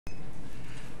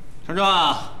壮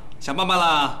壮，想爸爸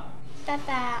啦？爸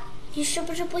爸，你是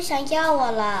不是不想要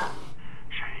我了？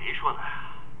谁说的？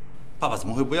爸爸怎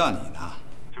么会不要你呢？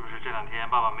是不是这2天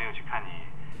爸爸没有去看你？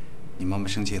你妈妈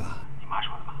生气了？你妈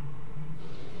说的吧？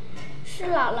是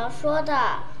姥姥说的。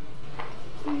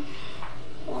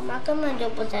我妈根本就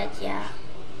不在家。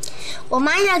我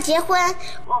妈要结婚，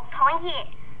我不同意。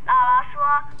姥姥说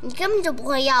你根本就不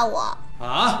会要我。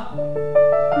啊？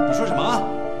你说什么？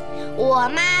我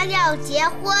妈要结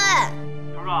婚。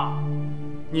壮壮，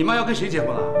你妈要跟谁结婚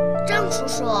了？郑叔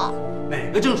叔。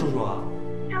哪个郑叔叔啊？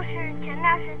就是前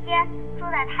段时间住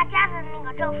在他家的那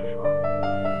个郑叔叔。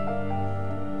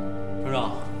壮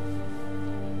壮，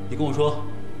你跟我说，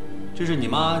这是你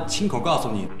妈亲口告诉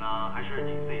你的呢，还是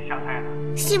你自己瞎猜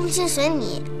的？信不信随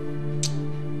你。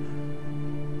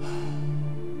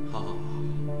好。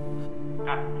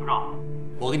哎，壮壮，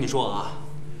我跟你说啊，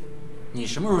你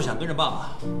什么时候想跟着爸爸，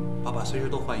爸爸随时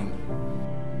都欢迎你。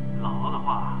姥姥的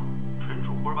话纯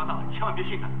属胡说八道，你千万别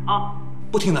信她啊！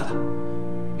不听他的。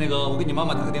那个，我给你妈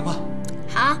妈打个电话。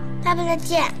好，爸爸再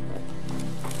见。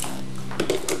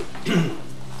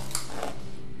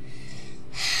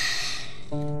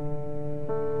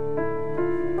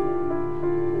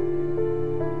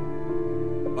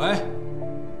喂，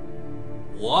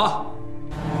我。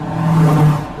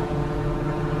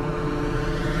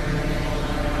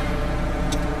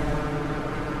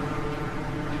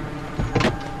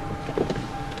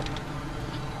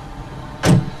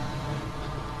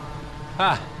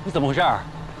哎，你怎么回事？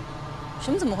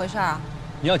什么怎么回事啊？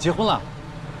你要结婚了？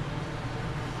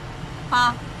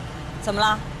啊？怎么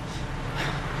了？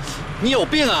你有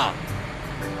病啊！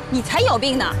你才有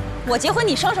病呢！我结婚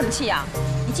你生什么气呀？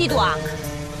你嫉妒啊？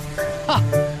哈，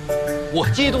我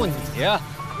嫉妒你。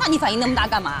那你反应那么大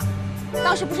干嘛？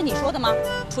当时不是你说的吗？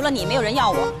除了你没有人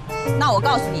要我。那我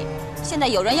告诉你，现在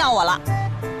有人要我了。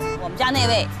我们家那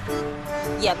位，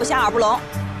眼不瞎耳不聋，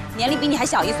年龄比你还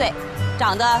小1岁，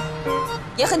长得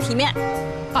也很体面。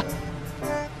啊！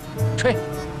吹，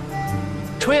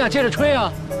吹啊，接着吹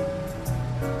啊！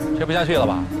吹不下去了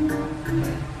吧？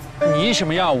你什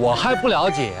么样我还不了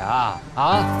解啊？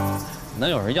啊，能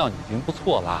有人要你已经不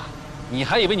错了，你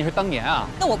还以为你是当年啊？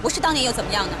那我不是当年又怎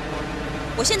么样呢？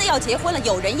我现在要结婚了，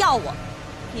有人要我。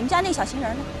你们家那小情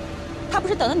人呢？他不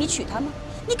是等着你娶她吗？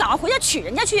你赶快回家娶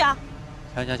人家去啊！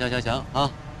行啊，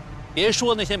别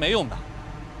说那些没用的。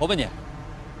我问你，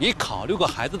你考虑过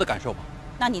孩子的感受吗？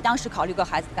那你当时考虑过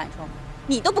孩子的感受吗？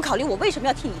你都不考虑，我为什么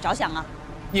要替你着想啊？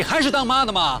你还是当妈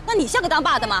的吗？那你像个当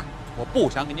爸的吗？我不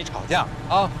想跟你吵架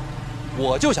啊，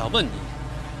我就想问你，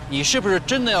你是不是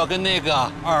真的要跟那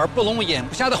个耳不聋眼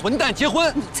不瞎的混蛋结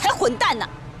婚？你才混蛋呢！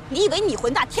你以为你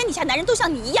混蛋，天底下男人都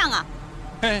像你一样啊？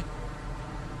嘿，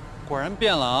果然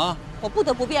变了啊！我不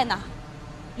得不变呐，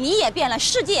你也变了，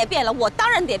世界也变了，我当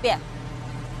然得变。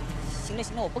行了，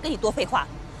我不跟你多废话，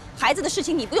孩子的事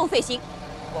情你不用费心，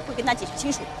我会跟他解释清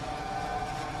楚。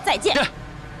再见。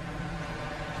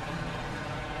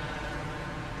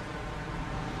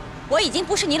我已经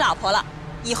不是你老婆了，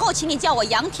以后请你叫我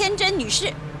杨天真女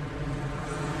士。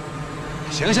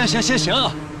行，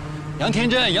杨天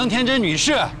真女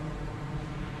士。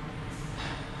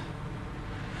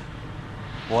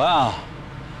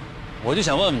我就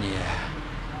想问问你，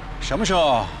什么时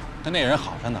候跟那人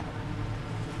好上的？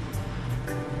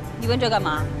你问这干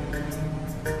嘛？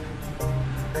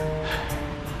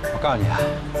我告诉你啊，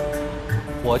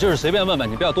我就是随便问问，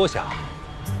你不要多想。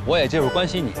我也就是关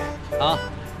心你啊。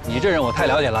你这人我太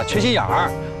了解了，缺心眼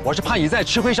儿。我是怕你再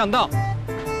吃亏上当。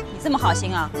你这么好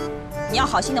心啊？你要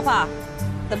好心的话，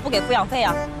怎么不给抚养费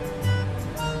啊？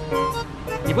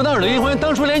你不当是离婚，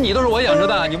当初连你都是我养着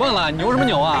的，你忘了？你牛什么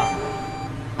牛啊？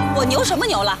我牛什么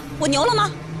牛了？我牛了吗？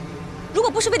如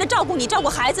果不是为了照顾你、照顾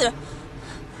孩子，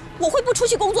我会不出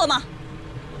去工作吗？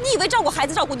你以为照顾孩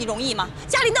子、照顾你容易吗？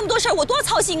家里那么多事儿，我多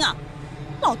操心啊！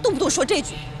老动不动说这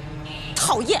句，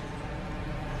讨厌。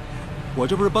我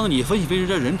这不是帮你分析分析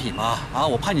这人品吗？啊，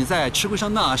我怕你再吃亏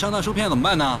上当，上当受骗怎么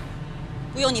办呢？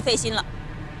不用你费心了，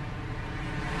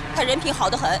他人品好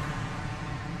得很。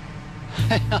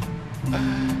哎呀，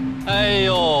哎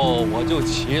呦，我就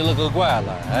奇了个怪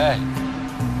了，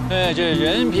哎，这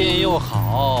人品又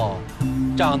好，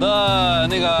长得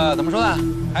那个怎么说呢，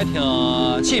还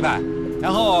挺气派，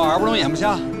然后耳不聋眼不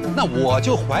瞎，那我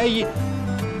就怀疑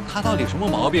他到底什么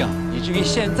毛病，以至于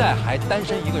现在还单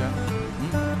身一个人。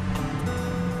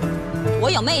我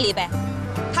有魅力呗，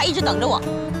他一直等着我。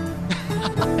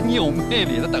你有魅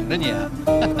力，他等着你。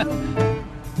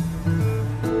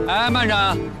哎，慢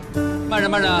着，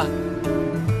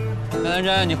南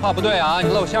真，你话不对啊，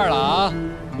你露馅了啊！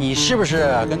你是不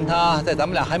是跟他在咱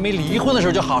们俩还没离婚的时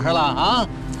候就好上了啊？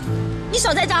你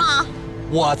少栽赃啊！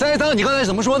我栽赃，你刚才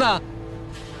怎么说的？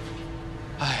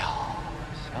哎呀，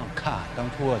想想看，当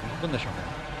初离婚的时候，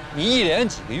你一连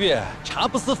几个月茶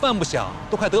不思饭不想，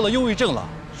都快得了忧郁症了。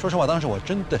说实话，当时我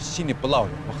真的心里不落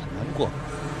忍，我很难过。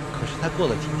可是才过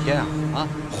了几天啊，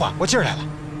缓过劲儿来了，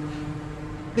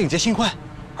另结新欢，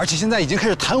而且现在已经开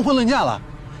始谈婚论嫁了，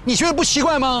你觉得不奇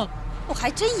怪吗？我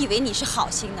还真以为你是好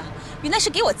心呢，原来是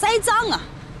给我栽赃啊！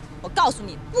我告诉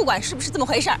你，不管是不是这么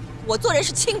回事儿，我做人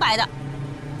是清白的。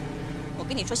我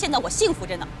跟你说，现在我幸福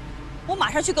着呢，我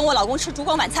马上去跟我老公吃烛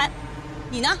光晚餐。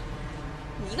你呢？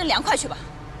你一个凉快去吧，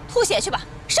吐血去吧，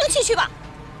生气去吧。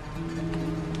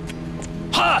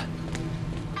判。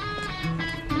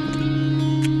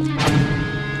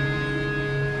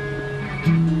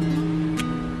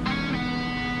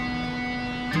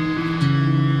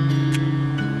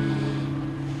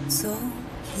总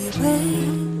以为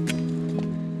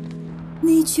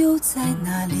你就在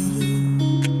那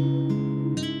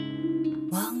里，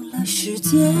忘了时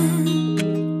间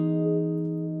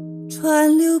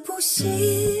川流不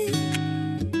息，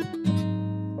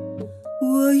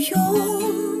我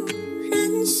用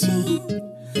任性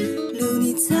留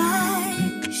你在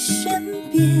身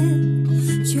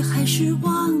边，却还是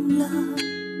忘了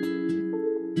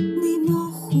你模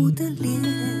糊的脸，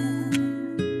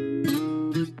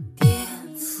颠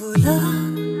覆了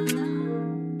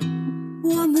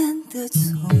我们的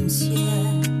从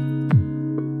前，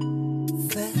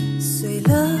粉碎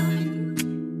了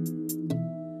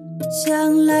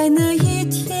将来那一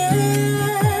天，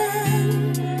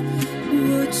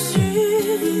我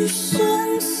只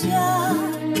剩下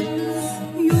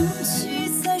勇气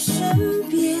在身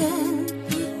边，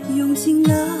用尽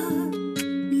了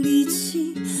力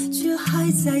气，却还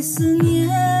在思念。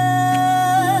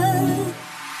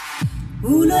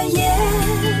无论夜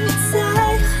再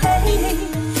黑，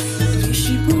也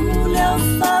是不了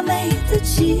发霉的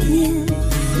纪念。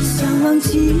想忘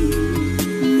记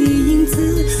你影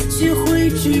子，却挥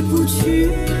之不去。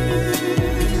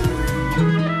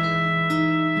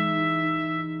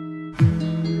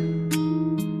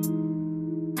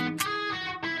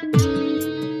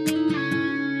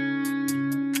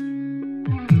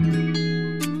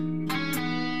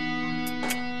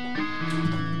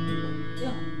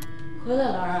回来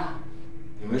了儿啊！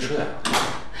你没吃呀？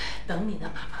等你呢，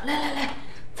妈妈。来来来，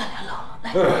咱俩唠唠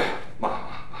来。妈，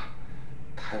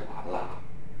太晚了，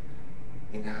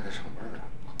明天还得上班呢。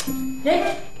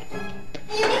哎，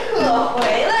你可回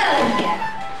来了你！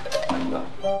哎呀，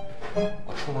我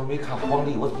出门没看黄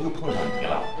历，我怎么又碰上你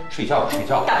了？睡觉啊！等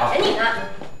着你呢。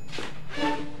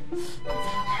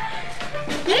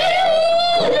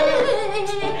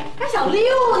还想溜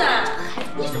呢？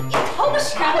你说你偷个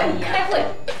啥呀？你开会。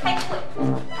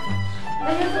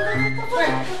来，坐这儿，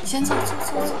你先坐。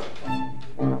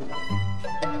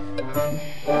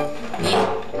你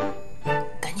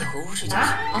赶紧回屋睡觉去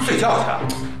啊！睡觉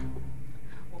去。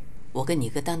我跟你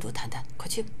哥单独谈谈，快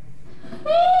去吧。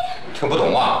听不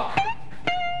懂啊？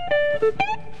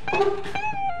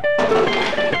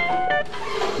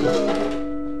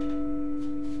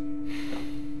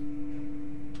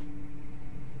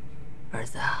儿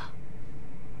子啊，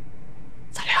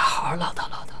咱俩好好唠叨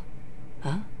唠叨，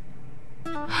啊？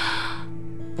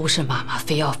不是妈妈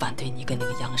非要反对你跟那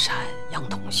个杨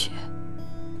同学，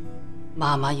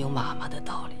妈妈有妈妈的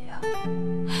道理呀。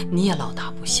你也老大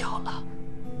不小了，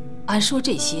俺说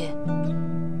这些，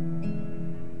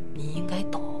你应该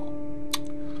懂。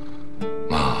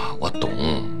妈，我懂，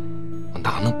我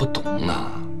哪能不懂呢？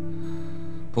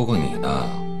不过你呢，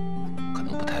可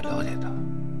能不太了解他。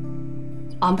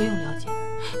俺不用了解，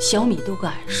小米都跟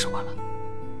俺说了，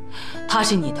他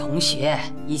是你同学，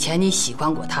以前你喜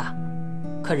欢过他，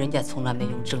可人家从来没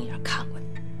用正眼看过你，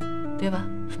对吧？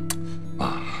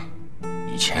妈，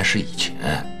以前是以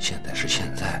前，现在是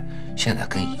现在，现在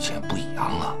跟以前不一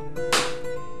样了。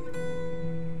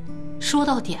说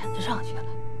到点子上去了，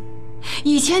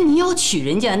以前你要娶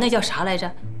人家，那叫啥来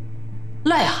着？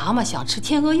癞蛤蟆想吃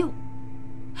天鹅肉，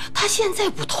他现在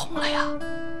不同了呀。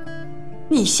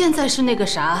你现在是那个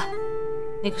啥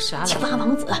青蛙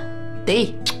王子，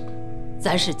对，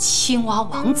咱是青蛙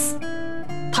王子，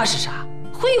他是啥？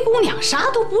灰姑娘，啥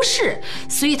都不是，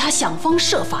所以他想方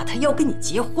设法，他要跟你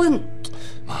结婚。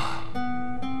妈，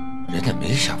人家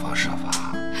没想方设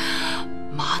法。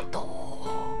妈懂，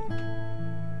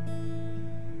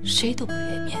谁都不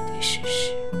愿意面对事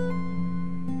实。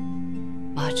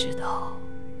妈知道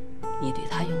你对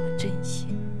他用了真心。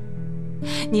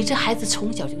你这孩子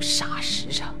从小就傻实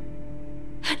诚，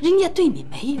人家对你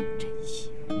没有真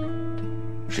心。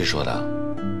谁说的？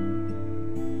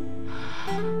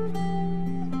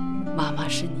妈妈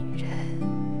是女人，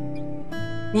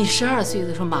你12岁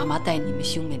的时候，妈妈带你们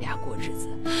兄妹俩过日子，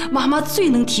妈妈最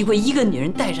能体会一个女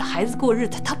人带着孩子过日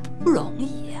子，她不容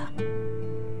易呀。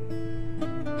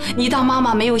你当妈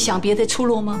妈没有想别的出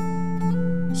路吗？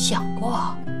想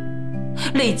过。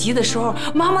累极的时候，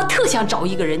妈妈特想找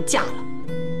一个人嫁了，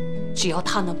只要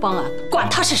他能帮俺，管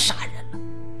他是啥人了。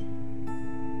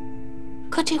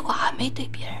可这话俺没对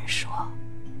别人说，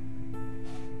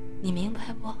你明白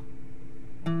不？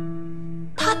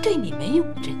他对你没有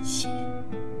真心。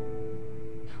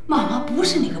妈妈不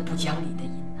是那个不讲理的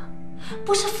人呐，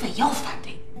不是非要反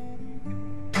对你，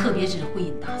特别是婚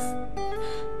姻大事，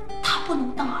她不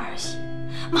能当儿媳，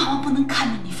妈妈不能看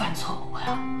着你犯错误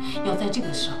呀。要在这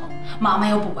个时候，妈妈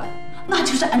要不管，那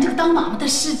就是俺这个当妈妈的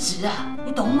失职啊，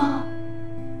你懂吗？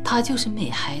她就是没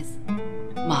孩子，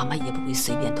妈妈也不会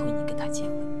随便同意跟她结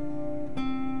婚。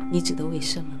你知道为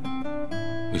什么吗？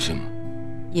为什么？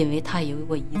因为她有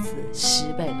过一次失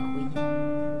败的婚姻。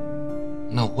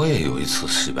那我也有一次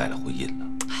失败的婚姻呢。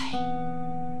哎，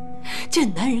这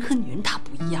男人和女人他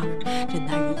不一样，这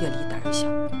男人越离胆儿小，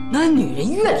那女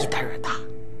人越离胆儿大。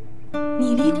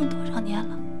你离婚多少年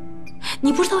了？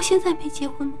你不是到现在没结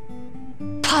婚吗？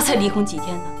他才离婚几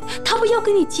天呢？他不要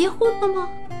跟你结婚了吗？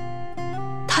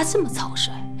他这么草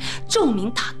率，证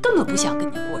明他根本不想跟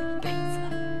你过一辈子。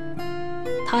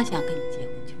他想跟你结婚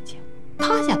就结婚，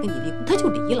他想跟你离婚他就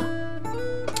离了。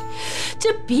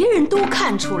这别人都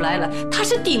看出来了，他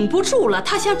是顶不住了，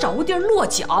他想找个地儿落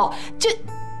脚。这，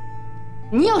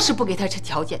你要是不给他这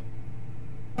条件，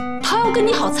他要跟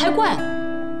你好才怪呢。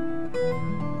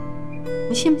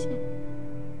你信不信？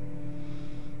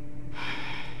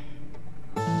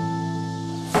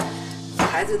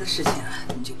孩子的事情啊，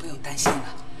你就不用担心了。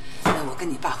那我跟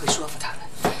你爸会说服他的。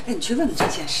哎，你去问问郑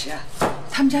宪实啊，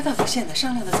他们家到底现在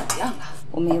商量的怎么样了？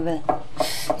我没问。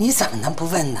你怎么能不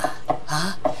问呢？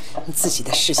啊，你自己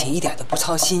的事情一点都不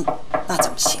操心，那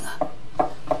怎么行啊？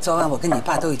昨晚我跟你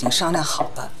爸都已经商量好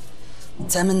了，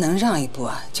咱们能让一步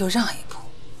啊就让一步，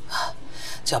啊，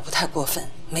只要不太过分，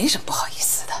没什么不好意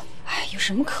思的。哎，有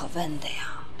什么可问的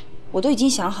呀？我都已经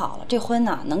想好了，这婚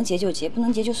呐，能结就结，不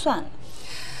能结就算了。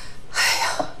哎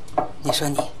呀，你说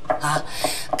你啊，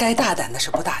该大胆的是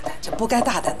不大胆，这不该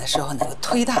大胆的时候那个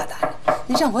忒大胆了，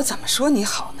你让我怎么说你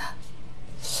好呢？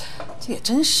这也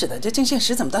真是的，这郑宪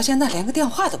实怎么到现在连个电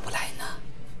话都不来呢？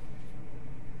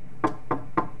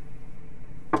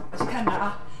我去看看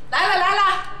啊，来了来了，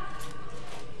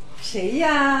谁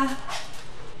呀？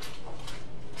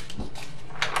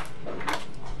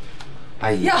阿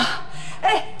姨呀，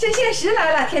哎，郑宪实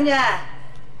来了，天真。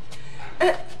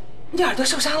你耳朵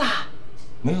受伤了？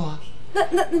没有啊。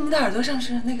那你的耳朵上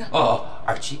是那个？哦，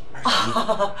耳机。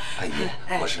阿姨，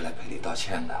我是来赔礼道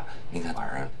歉的。您看晚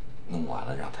上弄晚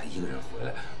了，让他一个人回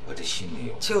来，我这心里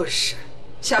有。就是，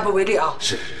下不为例啊。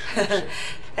是。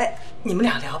哎，你们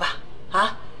俩聊吧。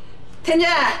啊，天真，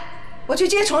我去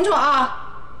接虫虫啊。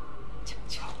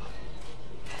瞧。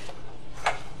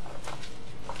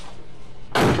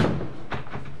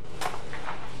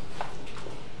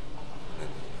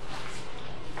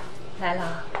来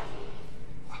了。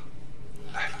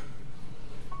来了。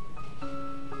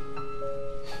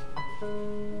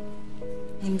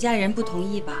你们家人不同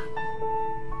意吧？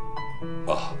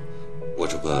哦，我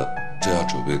这不正要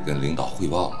准备跟领导汇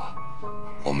报吗？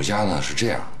我们家呢是这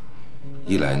样，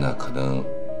一来呢可能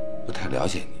不太了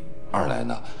解你，二来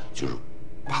呢就是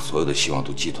把所有的希望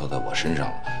都寄托在我身上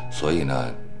了，所以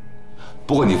呢，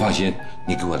不过你放心，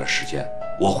你给我点时间，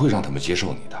我会让他们接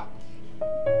受你的。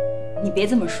你别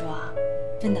这么说啊，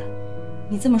真的，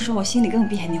你这么说我心里更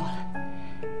别扭了，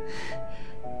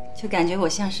就感觉我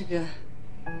像是个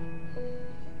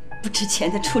不值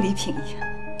钱的处理品一样。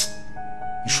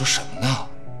你说什么呢？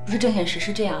不是郑宪实，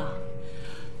是这样啊，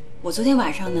我昨天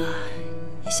晚上呢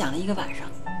也想了一个晚上，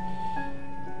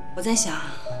我在想，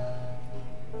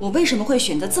我为什么会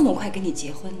选择这么快跟你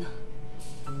结婚呢？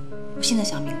我现在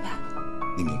想明白了。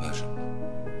你明白什么？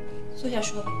坐下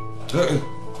说呗。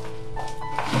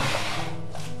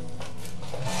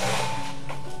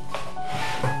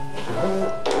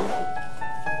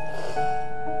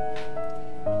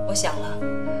我想了，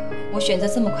我选择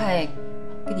这么快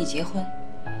跟你结婚，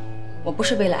我不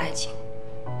是为了爱情。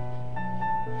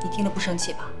你听了不生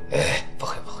气吧？哎，不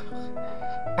会，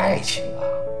爱情啊，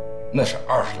那是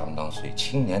20郎当岁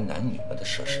青年男女们的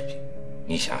奢侈品。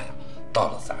你想想，到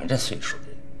了咱这岁数的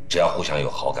人，只要互相有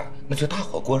好感，那就大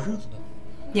伙过日子呗。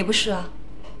也不是啊，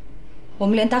我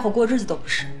们连搭伙过日子都不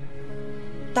是。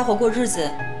搭伙过日子，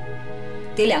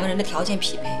得2个人的条件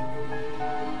匹配。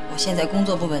我现在工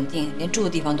作不稳定，连住的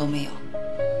地方都没有。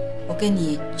我跟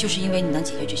你就是因为你能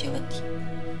解决这些问题。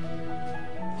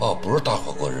哦，不是搭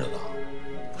伙过日子。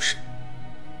不是。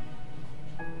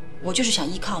我就是想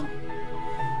依靠你。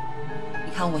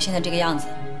你看我现在这个样子，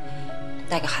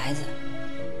带个孩子，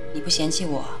你不嫌弃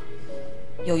我，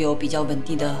又有比较稳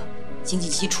定的经济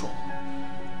基础，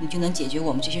你就能解决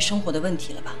我们这些生活的问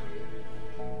题了吧？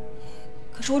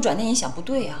可是我转念一想，不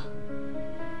对啊。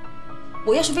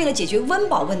我要是为了解决温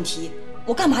饱问题，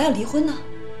我干嘛要离婚呢？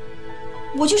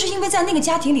我就是因为在那个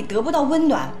家庭里得不到温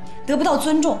暖，得不到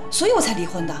尊重，所以我才离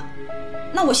婚的。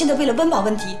那我现在为了温饱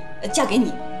问题嫁给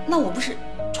你，那我不是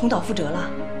重蹈覆辙了？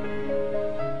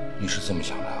你是这么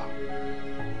想的啊？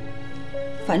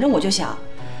反正我就想，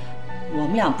我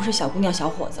们俩不是小姑娘小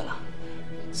伙子了，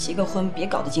结个婚别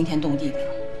搞得惊天动地的。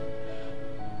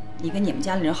你跟你们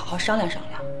家里人好好商量商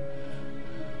量，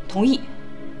同意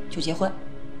就结婚，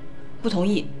不同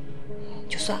意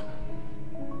就算了。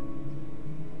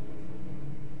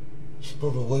不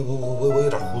是，我有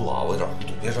点糊涂啊，我有点糊涂。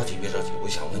别着急，别着急，我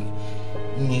想问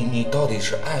你，你到底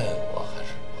是爱我还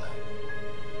是不爱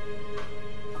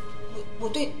我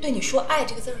对你说爱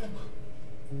这个字了吗？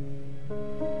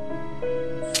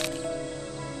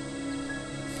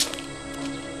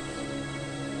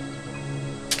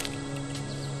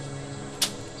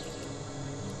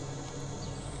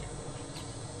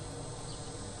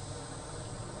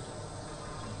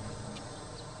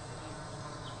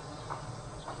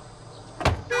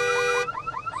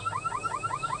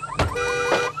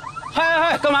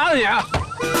干嘛呢你？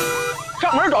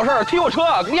上门找事儿，踢我车，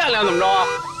练练怎么着啊？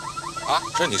啊，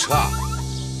这是你车啊？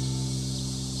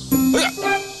哎呀，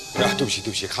对不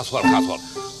起，看错了。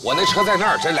我那车在那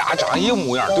儿，这俩长一个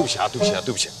模样。对不起。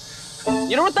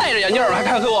你这不是戴着眼镜吗？还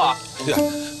看错啊？对呀，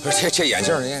不是这眼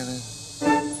镜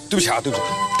对不起，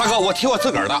大哥，我提我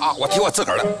自个儿的啊，我提我自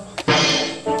个儿的。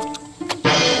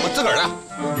我自个儿的。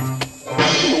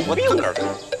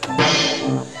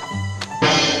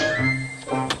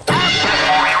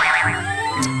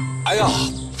哎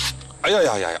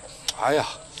呀！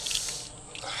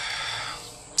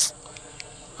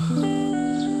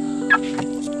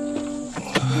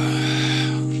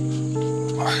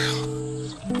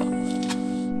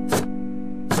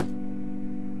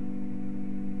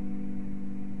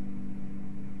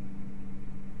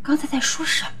刚才在说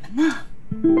什么呢？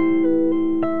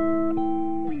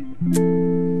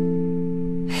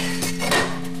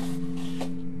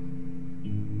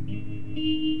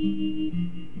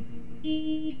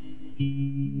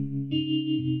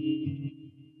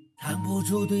藏不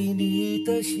住对你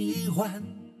的喜欢，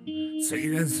虽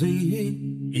然岁月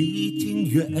已经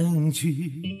远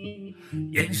去，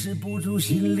掩饰不住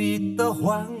心里的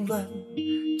慌乱。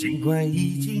尽管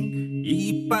已经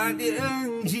100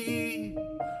年纪，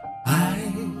爱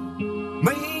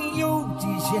没有极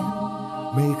限，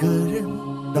每个人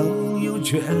都有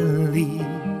权利。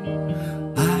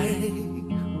爱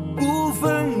不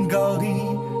分高低，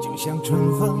就像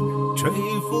春风吹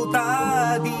拂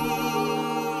大地。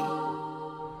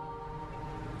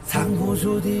藏不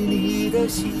住对你的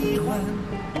喜欢，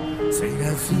虽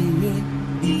然岁月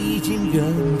已经远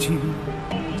去，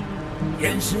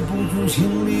掩饰不住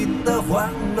心里的慌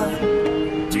乱。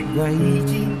尽管已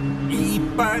经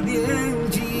100年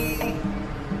纪，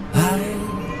爱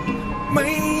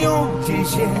没有界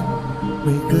限，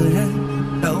每个人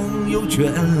都有权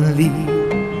利。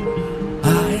爱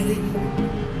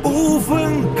不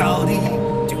分高低，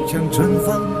就像春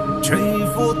风吹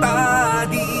拂大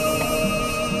地。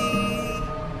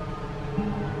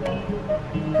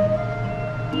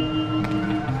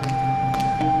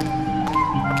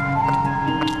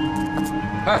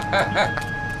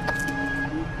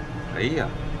哎呀，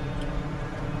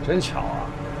真巧啊，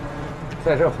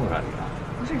在这儿碰上你了。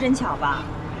不是真巧吧？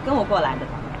跟我过来的。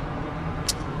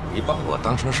你把我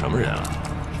当成什么人了？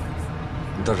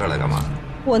你到这儿来干嘛？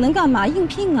我能干嘛？应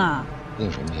聘啊。应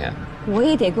什么聘？我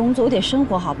也得工作，我得生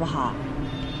活，好不好？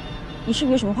你是不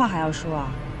是有什么话还要说啊？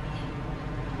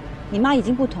你妈已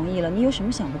经不同意了，你有什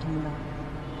么想不通的？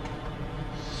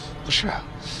不是，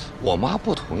我妈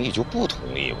不同意就不同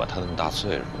意吧，她那么大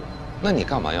岁数了，那你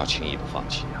干嘛要轻易的放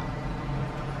弃啊？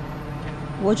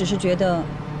我只是觉得，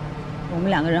我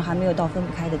们2个人还没有到分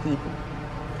不开的地步，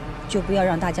就不要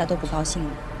让大家都不高兴了。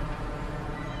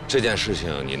这件事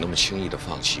情你那么轻易的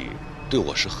放弃，对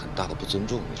我是很大的不尊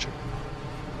重，你知道吗？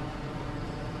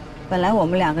本来我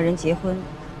们2个人结婚，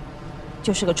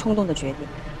就是个冲动的决定，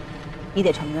你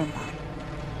得承认吧？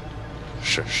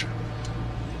是，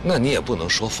那你也不能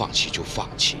说放弃就放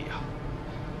弃呀。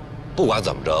不管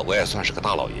怎么着，我也算是个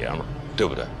大老爷们儿，对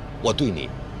不对？我对你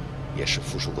也是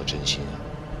付出过真心啊。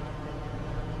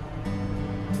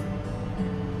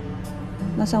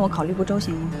那算我考虑不周，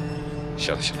行吗？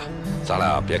行了，咱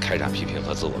俩别开展批评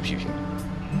和自我批评了，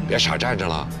别傻站着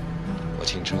了，我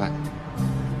请你吃饭。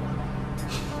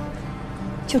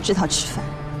就知道吃饭。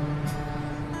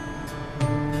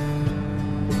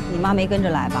你妈没跟着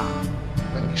来吧？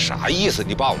那你啥意思？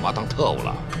你把我妈当特务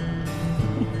了？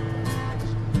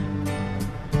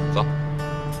走。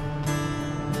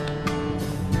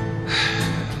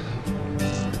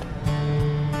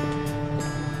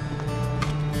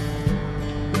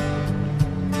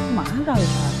干嘛绕一圈？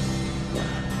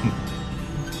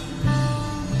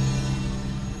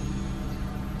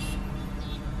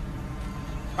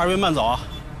二位慢走啊！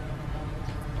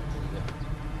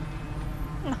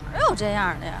哪有这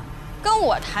样的呀？跟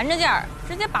我谈着价，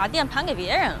直接把店盘给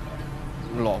别人了。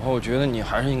老婆，我觉得你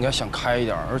还是应该想开一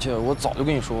点，而且我早就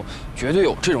跟你说，绝对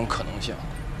有这种可能性。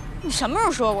你什么时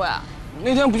候说过呀？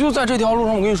那天不就在这条路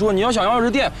上，我跟你说，你要想要这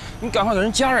店，你赶快给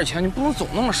人加点钱，你不能总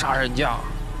那么杀人家。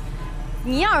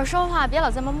你要是说话别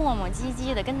老这么磨磨唧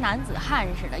唧的，跟男子汉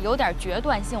似的，有点决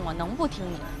断性，我能不听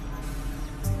你的？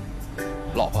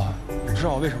老婆，你知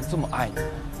道我为什么这么爱你吗？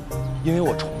因为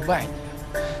我崇拜你。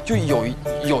就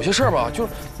有些事儿吧，就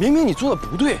是明明你做的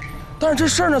不对，但是这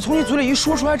事儿呢，从你嘴里一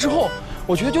说出来之后，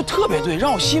我觉得就特别对，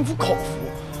让我心服口服。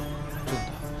真的。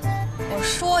我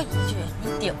说一句，你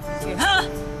顶一句，哈！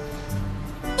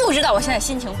不知道我现在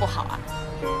心情不好啊？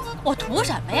我图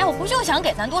什么呀？我不就想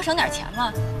给咱多省点钱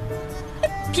吗？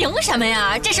凭什么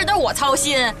呀？这事都是我操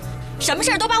心，什么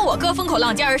事都把我搁风口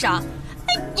浪尖上。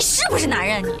哎，你是不是男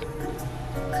人？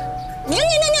你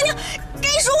该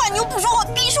说话你又不说话，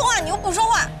该说话你又不说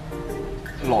话。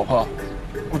老婆，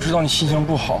我知道你心情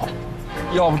不好，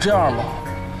要不这样吧，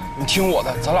你听我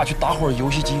的，咱俩去打会儿游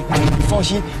戏机。你放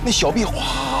心，那小臂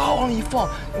哗往里一放，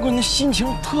我那心情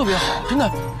特别好，真的。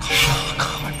咔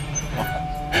咔，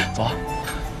走啊，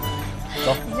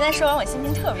走。你现在说完，我心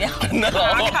情特别好。真的。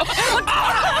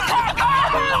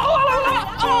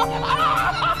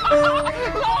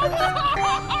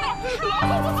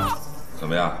怎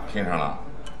么样，拼上了？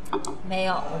没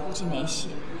有，我估计没戏。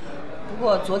不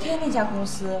过昨天那家公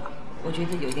司，我觉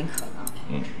得有一点可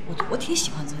能。我挺喜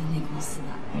欢昨天那公司的。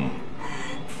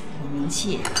有名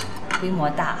气，规模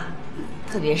大，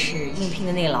特别是应聘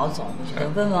的那个老总，我觉得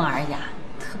温文尔雅，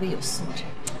特别有素质，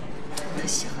特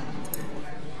喜欢。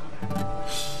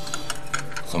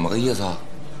怎么个意思啊？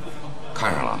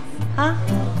看上了？啊？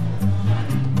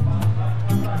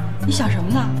你想什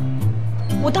么呢？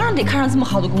我当然得看上这么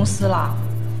好的公司了。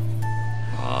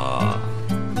啊，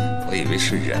我以为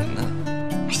是人呢。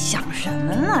想什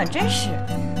么呢？真是。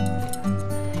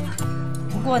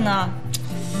不过呢，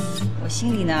我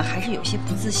心里呢还是有些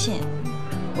不自信。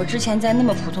我之前在那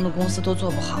么普通的公司都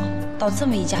做不好，到这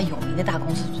么一家有名的大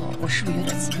公司做，我是不是有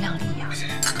点自不量力呀？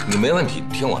你没问题，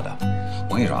听我的。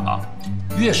我跟你说啊，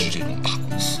越是这种大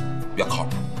公司，越靠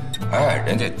谱。哎，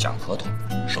人家讲合同，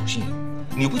守信用。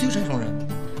你不就这种人？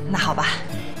那好吧，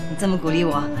你这么鼓励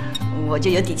我，我就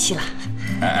有底气了。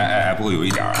哎，不过有一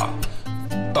点啊，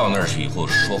到那儿去以后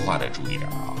说话得注意点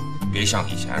啊，别像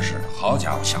以前似的。好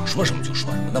家伙，想说什么就说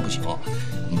什么，那不行。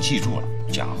你记住了，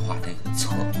讲话得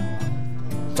侧。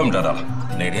这么着得了，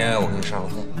哪天我给你上个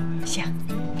课。行，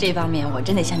这方面我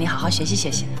真得向你好好学习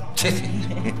学习了。谢谢。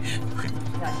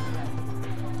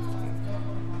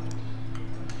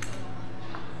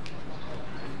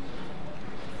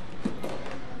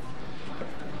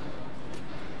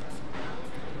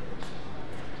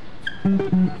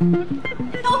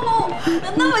哟，咋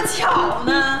那么巧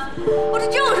呢？我这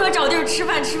正说找地儿吃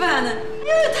饭呢，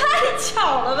也太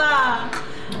巧了吧！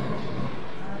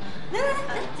来，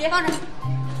姐放这，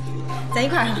咱一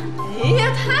块儿哈。哎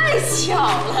呀，太巧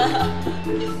了！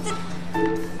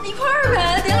这一块儿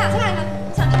呗，点俩菜呢。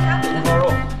你想吃啥？红烧肉。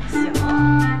行，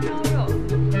烧肉。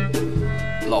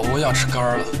老婆想吃肝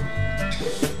儿了。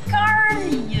肝儿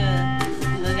呀，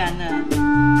鹅肝呢？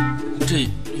这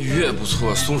鱼也不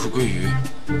错，松鼠桂鱼。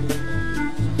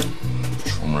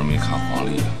出门没看黄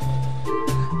历，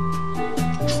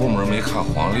出门没看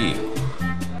黄历。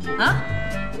啊，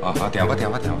点吧。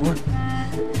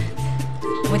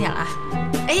我点了啊。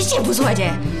哎，这不错，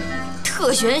这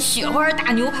特选雪花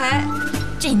大牛排，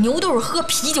这牛都是喝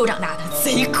啤酒长大的，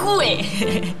贼贵。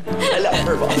来2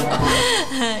份吧。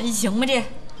行吗？这。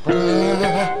别，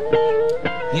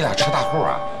你俩吃大户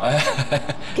啊？哎，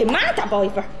给妈打包1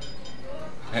份。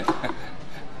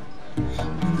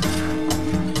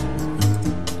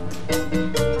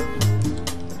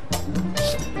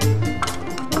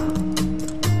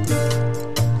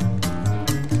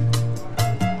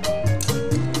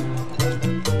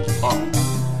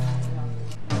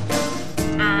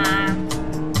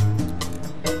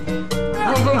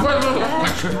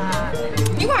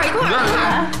一块儿。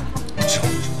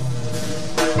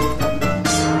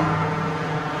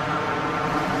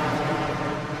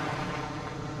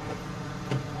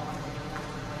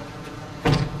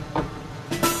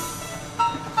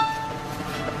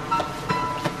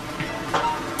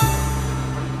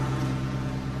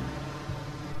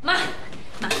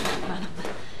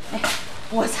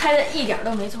猜的一点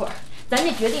都没错，咱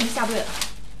这决定下对了。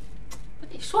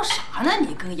你说啥呢？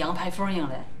你跟羊排风一样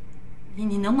的，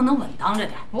你能不能稳当着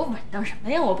点？我稳当什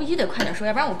么呀？我必须得快点说，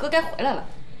要不然我哥该回来了。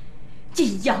这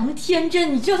杨天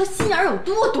真，你知道他心眼有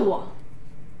多多？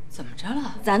怎么着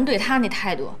了？咱对他那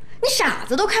态度，你傻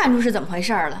子都看出是怎么回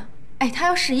事了。哎，他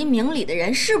要是一明理的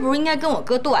人，是不是应该跟我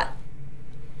哥断？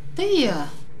对呀，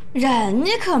人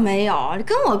家可没有，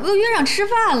跟我哥约上吃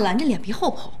饭了，你这脸皮厚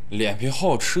不厚？脸皮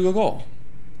厚吃个够。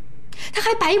他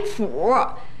还摆谱。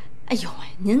哎呦喂，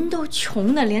您都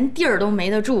穷的连地儿都没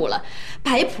得住了，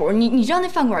摆谱你知道那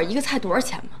饭馆一个菜多少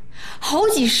钱吗？好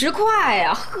几10块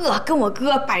呀！呵，跟我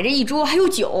哥摆这一桌还有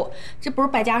酒，这不是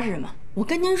败家事吗？我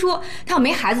跟您说，他要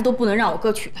没孩子都不能让我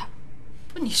哥娶她。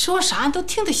不，你说啥都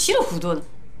听得稀里糊涂的，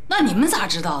那你们咋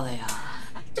知道的呀？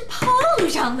这碰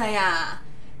上的呀！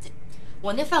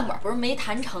我那饭馆不是没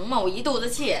谈成吗？我一肚子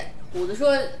气，虎子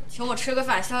说请我吃个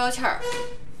饭消消气儿。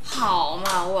好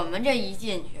嘛，我们这一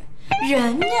进去，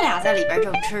人家俩在里边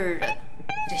正吃着呢。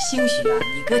这兴许啊，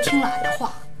你哥听俺的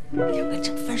话，两个人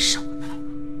正分手呢。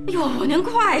哎呦，您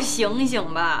快醒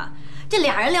醒吧！这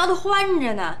俩人聊得欢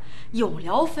着呢，有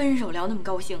聊分手聊那么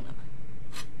高兴的吗？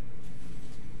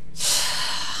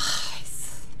孩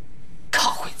子，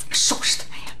看会怎么收拾他！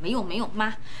哎呀，没用，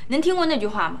妈，您听过那句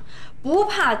话吗？不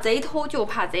怕贼偷，就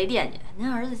怕贼惦记。您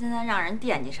儿子现在让人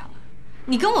惦记上了，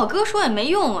你跟我哥说也没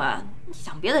用啊，你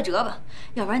想别的辙吧，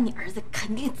要不然你儿子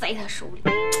肯定在他手里。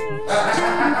得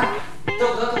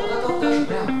什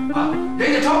么呀？啊，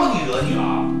人家招你惹你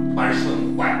了，把人说那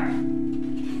么坏。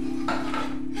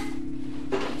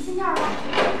心跳吧。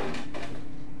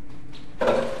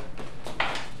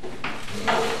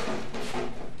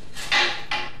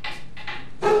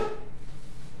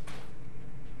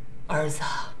儿子，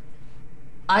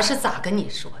俺是咋跟你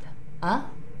说的啊？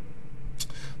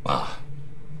妈，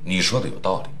你说的有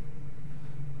道理。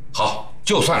好，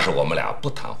就算是我们俩不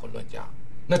谈婚论嫁，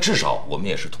那至少我们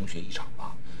也是同学一场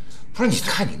吧。不是你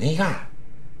看你那样，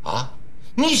啊，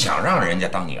你想让人家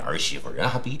当你儿媳妇，人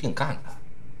还不一定干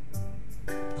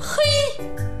呢。嘿，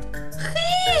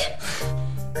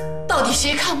到底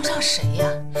谁看不上谁呀？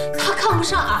他看不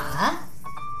上俺。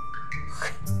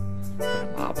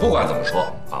啊，不管怎么说，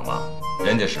啊妈，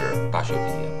人家是大学毕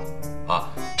业嘛，啊，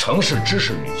城市知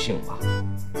识女性嘛，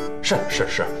是，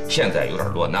现在有点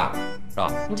落难了，是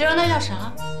吧？你知道那叫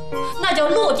啥？那叫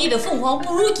落地的凤凰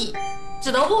不如鸡，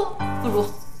知道不？不如，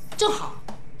正好，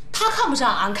他看不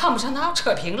上俺，看不上他，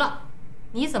扯平了。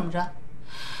你怎么着？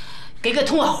给个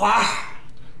痛快花。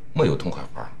没有痛快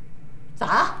花。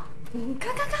咋？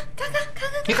看。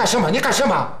你干什么？你干什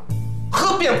么？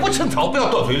河边不趁草，不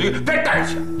要多嘴驴，别干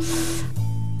去。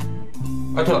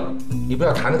哎，对了，你不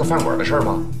要谈那个饭馆的事儿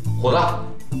吗？虎子，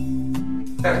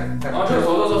带着。啊，这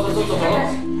走。谁就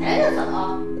走？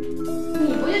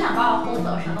你不就想把我轰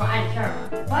走，省得我挨你气儿吗？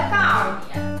我还告诉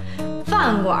你，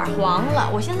饭馆黄了，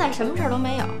我现在什么事儿都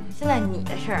没有。现在你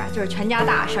的事儿啊，就是全家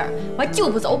大事儿，我还就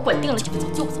不走，滚定了，就不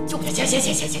走。行，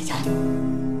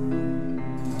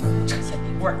这些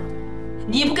没味儿。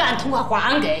你不干痛快花，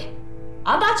俺给。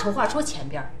俺把丑话说前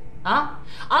边啊！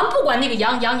俺不管那个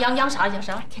杨啥天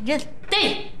真，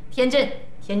对，天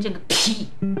真个屁！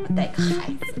我带个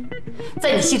孩子，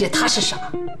在你心里他是啥？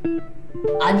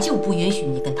俺就不允许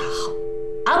你跟他好，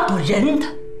俺不认他。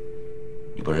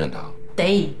你不认他？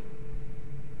对。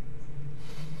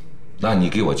那你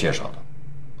给我介绍的，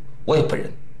我也不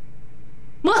认。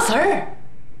没事儿，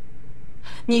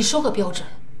你说个标准，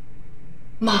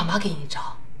妈妈给你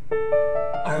找。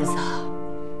儿子，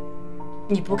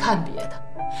你不看别的，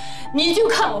你就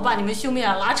看我把你们兄妹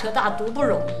俩拉扯大多不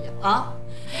容易啊！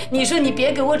你说你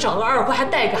别给我找个二婚还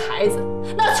带个孩子，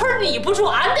那村里不住，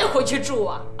俺得回去住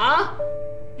啊！啊，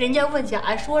人家问起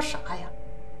俺说啥呀？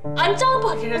俺张不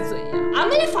开这嘴呀，俺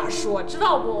没法说，知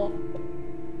道不？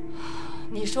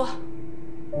你说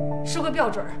个标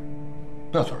准。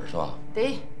标准是吧？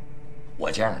对。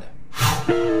我这样的。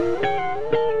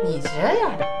你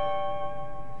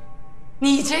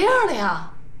这样的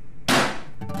呀？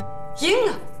行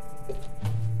啊，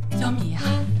小米呀，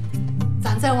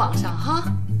咱在网上哈，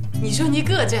你说你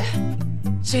哥这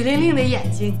水灵灵的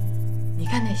眼睛，你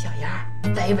看那小样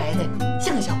白白的，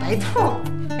像个小白兔，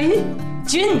哎，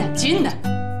俊呢，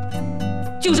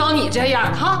就找你这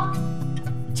样的哈，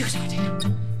就找这样，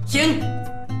行，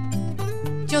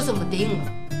就这么定了。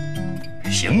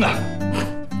行啊。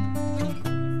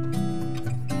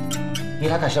你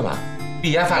来干什么？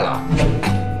闭眼饭了？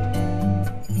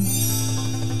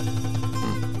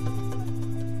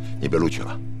你被录取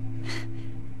了，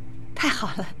太好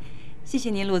了，谢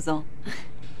谢您，陆总。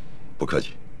不客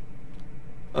气。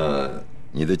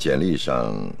你的简历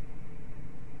上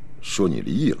说你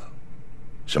离异了，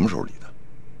什么时候离的？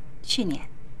去年。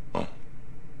哦，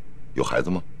有孩子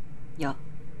吗？有。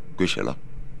归谁了？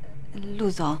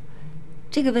陆总，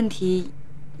这个问题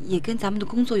也跟咱们的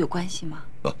工作有关系吗？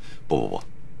不，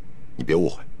你别误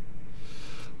会。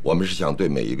我们是想对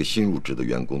每一个新入职的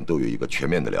员工都有一个全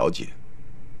面的了解，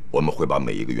我们会把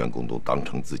每一个员工都当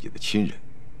成自己的亲人。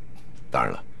当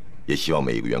然了，也希望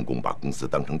每一个员工把公司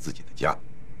当成自己的家。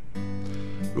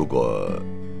如果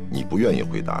你不愿意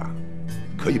回答，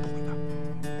可以不回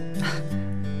答。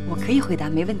我可以回答，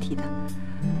没问题的。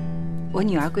我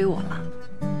女儿归我了。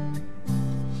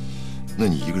那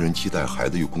你一个人既带孩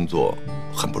子又工作，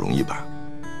很不容易吧？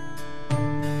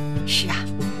是啊，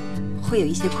会有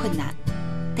一些困难，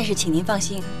但是请您放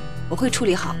心，我会处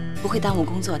理好，不会耽误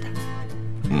工作的。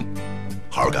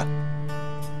好好干，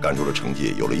干出了成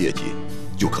绩，有了业绩，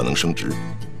就可能升职。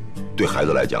对孩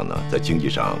子来讲呢，在经济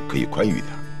上可以宽裕一点。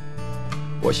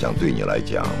我想对你来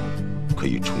讲，可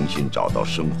以重新找到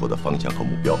生活的方向和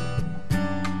目标。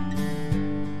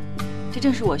这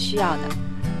正是我需要的，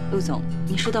陆总，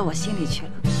你说到我心里去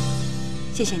了，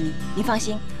谢谢你。您放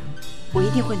心，我一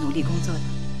定会努力工作的。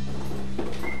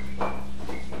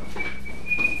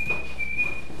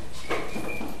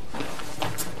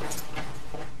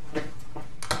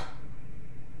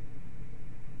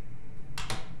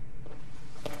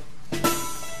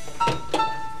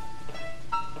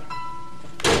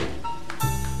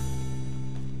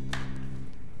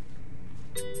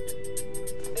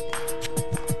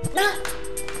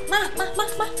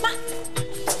妈，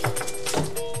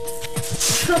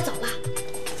车走了。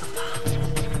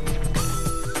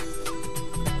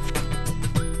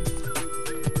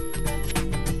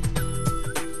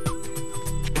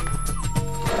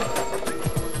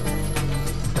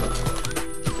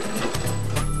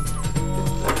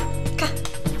看，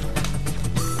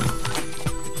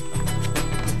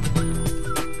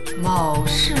某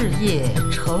事业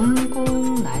成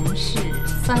功男士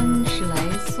，30来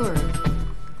岁儿。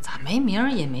没名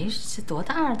儿也没是多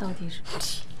大，到底是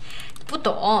不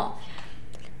懂，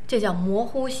这叫模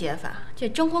糊写法。这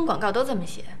征婚广告都这么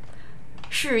写，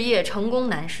事业成功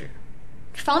男士，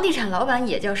房地产老板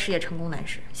也叫事业成功男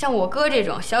士，像我哥这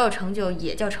种小有成就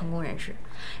也叫成功人士。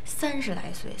30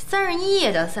来岁，31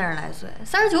也叫30来岁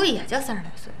，39也叫30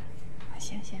来岁。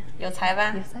行，有才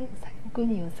吧？有才，我闺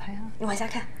女有才啊！你往下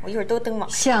看，我一会儿都登网。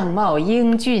相貌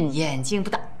英俊，眼睛不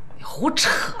大，你胡扯！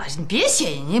你别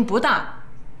写眼睛不大。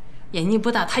眼睛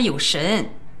不大，他有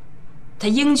神，他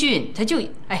英俊，他就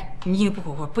你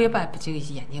不要把这个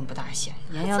眼睛不大写，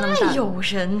眼要那么大。再有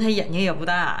神，他眼睛也不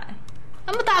大，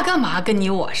那么大干嘛？跟你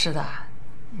我似的。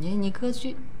你歌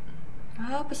剧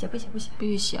啊，不写，必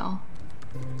须写啊。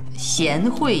贤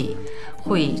惠，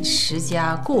会持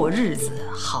家过日子，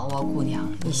好啊，姑娘，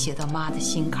你写到妈的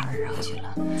心坎上去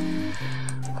了。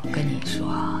我跟你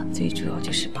说，最主要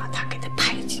就是把他给他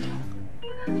排挤。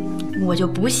我就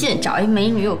不信找一美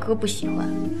女我哥不喜欢，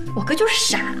我哥就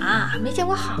是傻，没见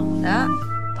过好的。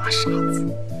大傻子。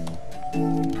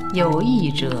有意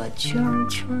者圈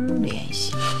联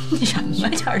系。什么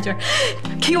圈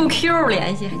？QQ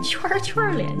联系，圈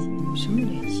联系，什么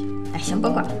联系？行，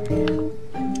甭管了，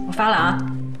我发了啊。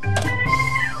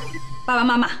爸爸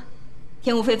妈妈，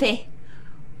天吴菲菲，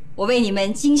我为你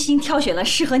们精心挑选了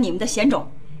适合你们的险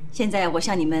种，现在我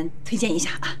向你们推荐一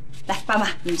下啊。来，爸妈，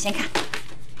你们先看。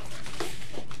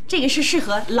这个是适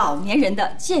合老年人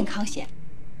的健康险，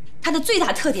它的最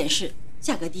大特点是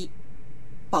价格低，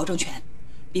保证全。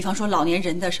比方说老年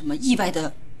人的什么意外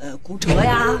的骨折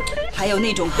呀，还有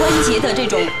那种关节的这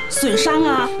种损伤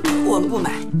啊，我们不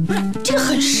买。不是，这个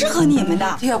很适合你们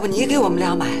的。要不你给我们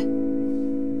俩买？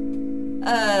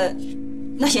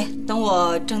那行，等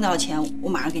我挣到钱，我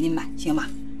马上给你们买，行吧？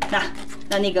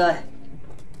那个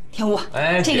天吴，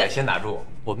这个姐先打住，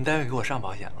我们单位给我上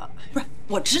保险了。不是，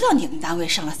我知道你们单位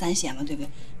上了3险了，对不对？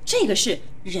这个是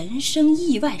人身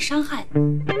意外伤害。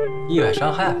意外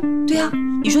伤害？对啊，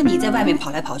你说你在外面跑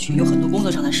来跑去，有很多工作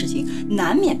上的事情，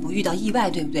难免不遇到意外，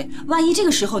对不对？万一这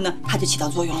个时候呢，它就起到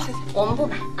作用了。我们不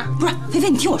买啊！不是，菲菲，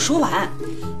你听我说完。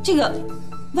这个，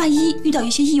万一遇到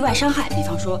一些意外伤害，比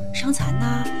方说伤残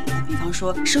呐，比方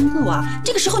说身故啊，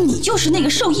这个时候你就是那个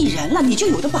受益人了，你就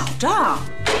有的保障。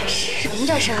什么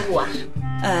叫身故啊？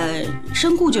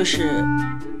身故就是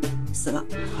死了。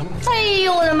哎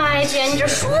呦我的妈呀，姐，你这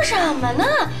说什么呢？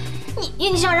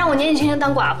你想让我年纪轻轻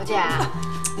当寡妇去？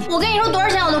我跟你说，多少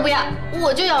钱我都不要，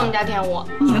我就要我们家天吴。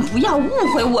你们不要误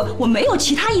会我没有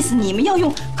其他意思，你们要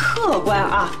用客观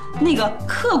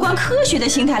客观科学的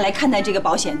心态来看待这个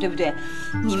保险，对不对？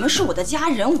你们是我的家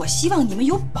人，我希望你们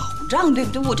有保障，对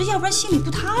不对？我这要不然心里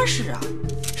不踏实啊，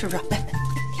是不是？来，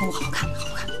天吴，好好看，好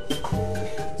好看。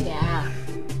姐，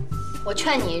我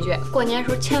劝你一句，过年的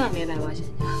时候千万别买保险去，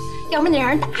要不然得让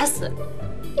人打死。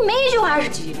你没一句话是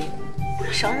吉利，不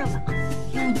是省省吧？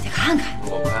要不你再看看，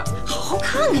我不看，好好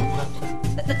看看。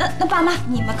那爸妈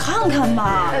你们看看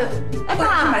吧。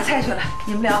爸买菜去了，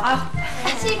你们聊啊。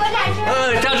西瓜榨汁。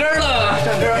榨汁了，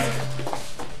榨汁。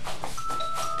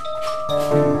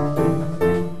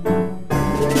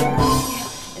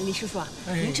李叔叔啊，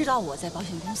您知道我在保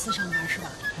险公司上班是吧？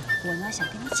我呢想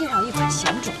给您介绍一款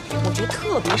险种，我觉得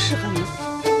特别适合您。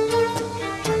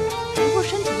您不是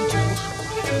身体一直不好吗？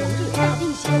我们这有大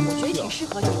病险，我觉得挺适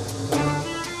合你的。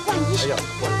万一是……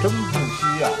我真不需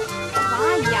要。王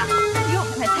阿姨呀，又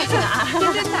买菜去了啊！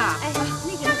真的。哎，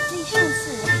那上次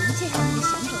我给您介绍那个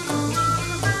险种，您回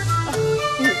去看看。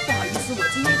不好意思，我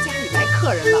今天家里来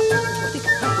客人了，我得赶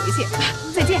快回去。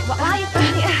再见，王阿姨。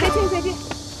再见。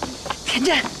田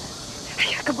震，哎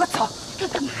呀，跟我走。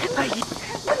干嘛呀，阿姨？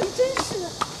你真是。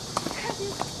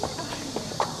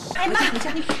哎妈，你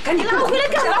赶紧拉我回来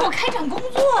干嘛？我开展工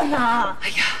作呢。哎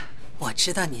呀，我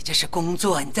知道你这是工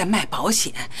作，你在卖保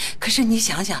险。可是你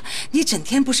想想，你整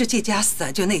天不是这家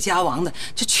死就那家亡的，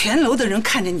这全楼的人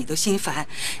看着你都心烦。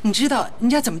你知道人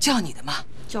家怎么叫你的吗？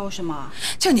叫什么？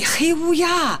叫你黑乌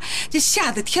鸦。这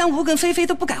吓得天吴跟菲菲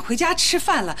都不敢回家吃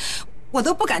饭了，我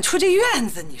都不敢出这院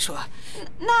子。你说？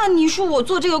那你说我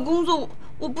做这个工作，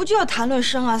我不就要谈论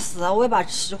生啊死啊？我也把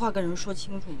实话跟人说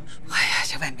清楚吗？是吧？哎呀，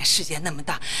这外面世界那么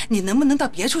大，你能不能到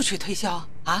别处去推销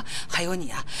啊？还有你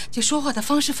啊，这说话的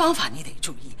方式方法你得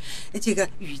注意，这个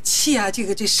语气啊，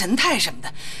这神态什么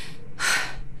的，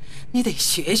你得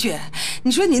学学。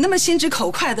你说你那么心直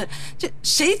口快的，这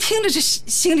谁听着这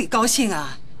心里高兴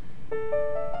啊？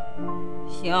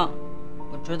行，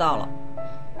我知道了，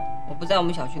我不在我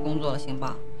们小区工作了，行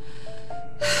吧？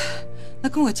那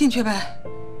跟我进去呗。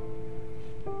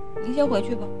您先回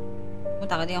去吧，我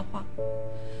打个电话。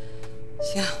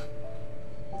行，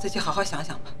自己好好想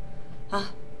想吧，啊。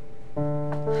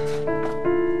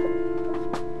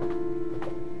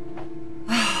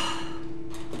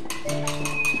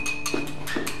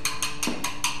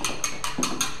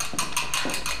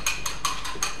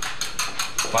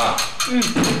妈，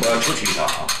我要出去一趟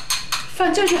啊。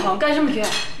放这去好干什么去？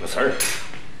有事儿。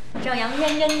正阳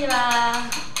天真去了。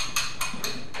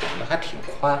那还挺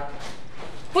宽。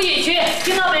不许去，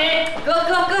听到没？哥，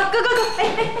哎，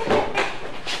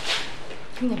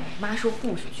听见没？妈说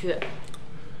不许去。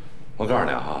我告诉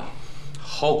你啊，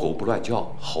好狗不乱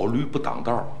叫，好驴不挡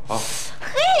道啊。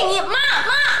嘿，你妈，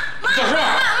叫什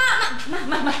么？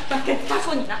妈，跟妈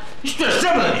说你呢。你学什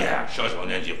么呢你？小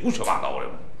年纪胡说八道的。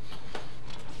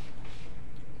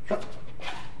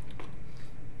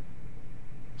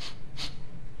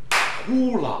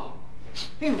糊了，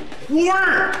花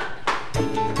儿。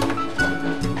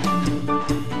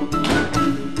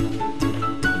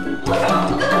我怎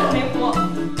么跟他没糊？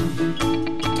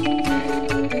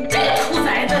这个兔崽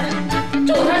子，住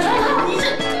他全套，你这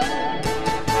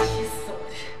气死我！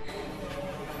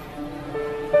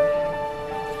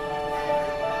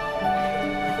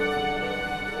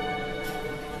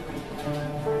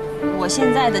我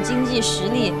现在的经济实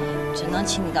力只能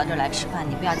请你到这儿来吃饭，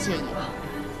你不要介意啊。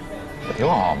挺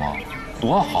好嘛，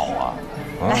多好啊！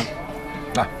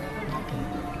来，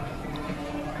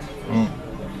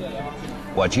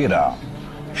我记得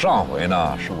上回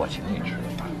呢是我请你吃的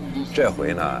饭，这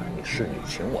回呢是你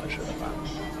请我吃的饭，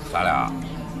咱俩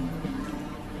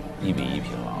1比1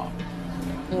平了啊！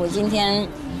我今天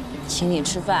请你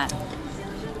吃饭，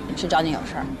是找你有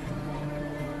事儿。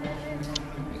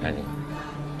你看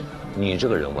你这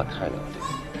个人我太了解，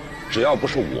只要不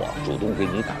是我主动给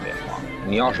你打电话，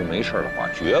你要是没事的话，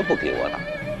绝不给我打。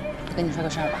跟你说个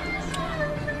事儿吧，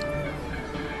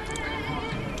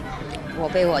我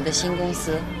被我的新公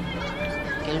司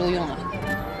给录用了。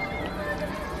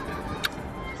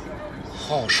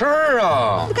好事儿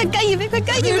啊！快干一杯，快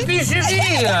干一杯！你必须的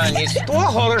呀！你多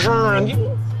好的事儿啊！你，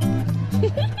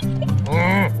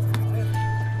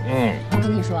我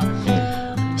跟你说，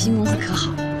新公司可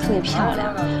好，特别漂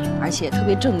亮，而且特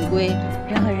别正规，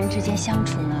人和人之间相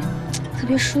处呢特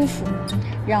别舒服，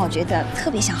让我觉得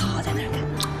特别想好好在那儿干。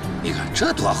你看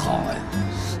这多好啊！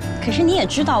可是你也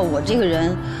知道我这个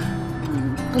人，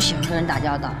不喜欢和人打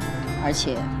交道，而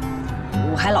且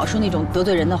我还老说那种得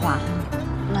罪人的话。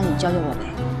那你教教我呗。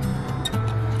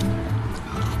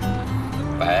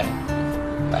拜。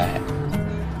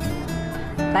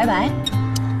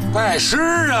拜师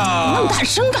啊！那么大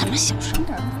声干嘛？小声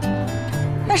点。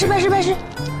拜师。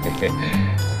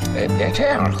哎，别这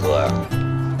样喝呀，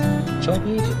交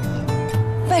杯酒。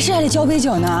拜师还得交杯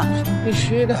酒呢。必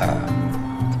须的。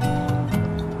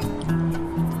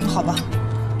好吧，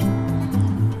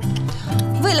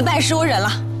为了拜师我忍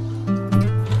了。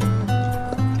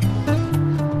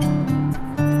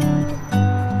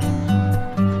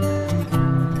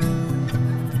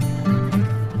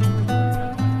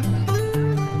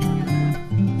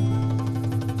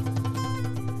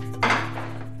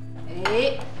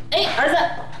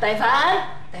带饭。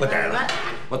不带了，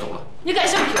我走了。你干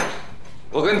什么去？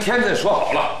我跟天真说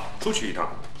好了，出去一趟。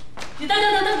你等，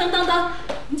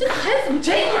你这个孩子怎么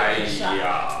这样？哎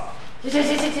呀！这！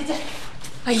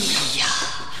哎呀，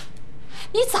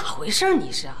你咋回事？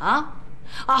你是啊？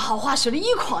好话说的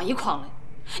一筐一筐的，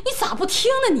你咋不听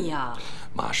呢你呀？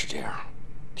妈是这样，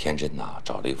天真呐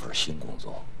找了一份新工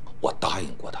作，我答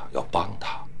应过她要帮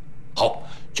她。好，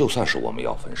就算是我们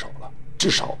要分手了，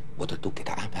至少我都给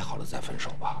她安排好了再分手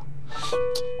吧。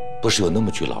不是有那么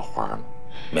句老话吗？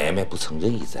买卖不成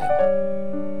仁义在吗？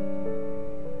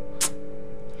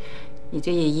你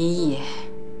这也阴义，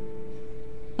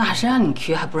哪是让你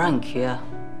去还不让你去啊？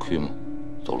去吗？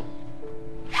走了。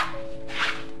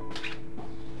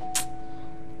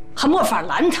还没法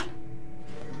拦他。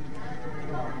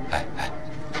哎，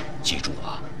记住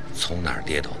啊，从哪儿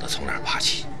跌倒的从哪儿爬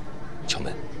起。敲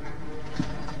门。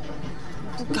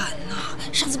不敢呐，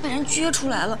上次被人撅出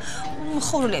来了，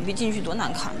厚着脸皮进去多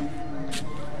难看。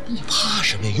你怕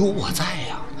什么？有我在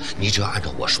呀！你只要按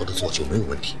照我说的做就没有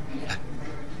问题。来，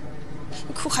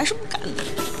可我还是不敢的。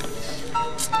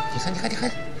你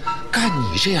看，干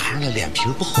你这行的脸皮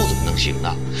不厚怎么能行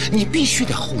呢？你必须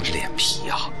得厚着脸皮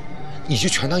呀！你就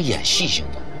全当演戏行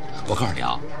吗？我告诉你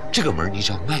啊，这个门你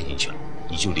只要迈进去了，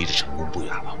你就离着成功不远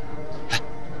了。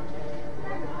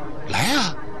来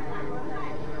呀！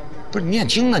不是你念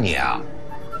经呢你啊？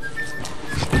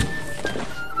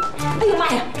哎呀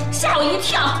妈呀，吓我一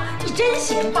跳！你真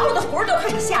行，把我的魂都快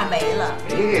给吓没了。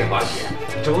哎，王姐，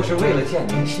这不是为了见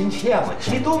您心切吗？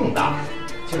激动的，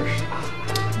就是啊。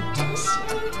真行。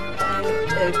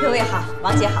各位好，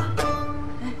王姐好。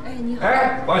你好。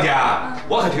哎，王姐，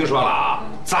我可听说了啊，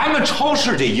咱们超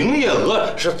市这营业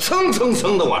额是蹭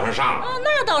的往上上。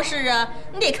那倒是啊，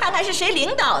你得看看是谁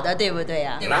领导的，对不对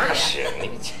呀？那是。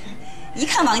一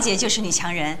看王姐就是女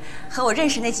强人，和我认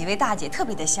识那几位大姐特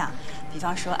别的像，比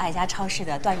方说爱家超市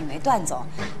的段玉梅段总，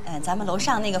咱们楼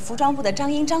上那个服装部的张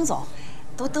英张总，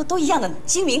都一样的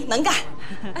精明能干。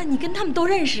啊，你跟他们都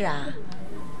认识啊？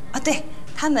啊，对，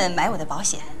他们买我的保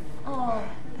险。哦，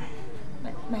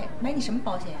买你什么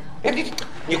保险啊？哎，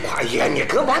你快爷，你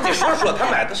跟王姐说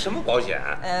他买的什么保险？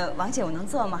王姐我能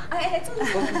做吗？哎，坐。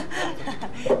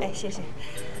哎，谢谢。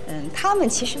他们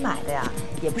其实买的呀，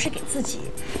也不是给自己，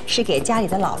是给家里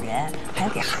的老人，还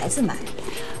有给孩子买。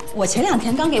我前2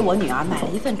天刚给我女儿买了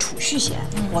一份储蓄险，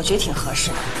我觉得挺合适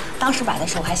的。当时买的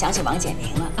时候还想起王姐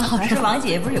您了。当时王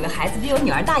姐不是有个孩子比我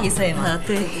女儿大1岁吗？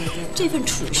对。这份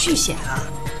储蓄险啊，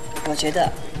我觉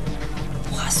得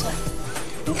划算。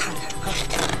您看看啊，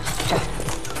这儿。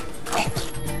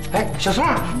哎，小宋，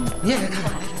你也来看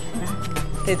看。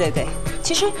对，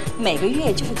其实每个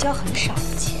月就是交很少的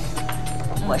钱。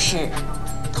我是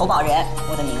投保人，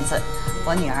我的名字，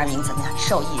我女儿名字呢，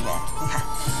受益人。你看，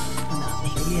我呢每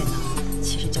个月呢，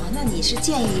其实就那你是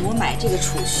建议我买这个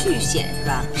储蓄险是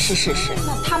吧？是。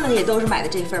那他们也都是买的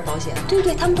这份保险？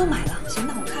对，他们都买了。行，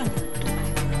那我看看，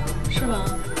是吗？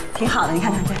挺好的，你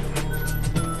看看这。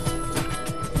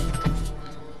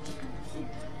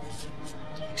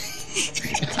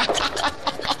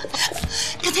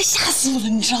刚才吓死我了，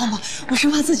你知道吗？我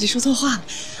生怕自己说错话了。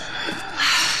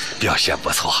表现不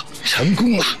错，成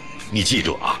功了。你记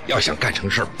住啊，要想干成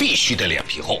事儿，必须得脸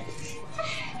皮厚。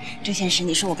这件事，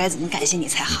你说我该怎么感谢你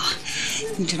才好？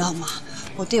你知道吗？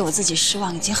我对我自己失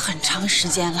望已经很长时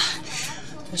间了。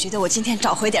我觉得我今天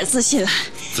找回点自信了。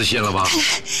自信了吧？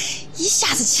一下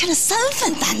子签了3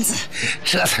份单子，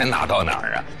这才哪到哪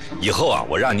儿啊？以后啊，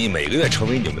我让你每个月成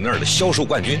为你们那儿的销售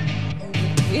冠军。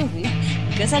不用，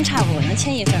隔3差5我能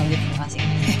签1份，我就挺高兴。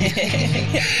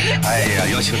哎呀，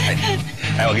要求太低。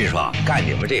哎，我跟你说啊，干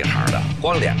你们这一行的，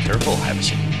光脸皮厚还不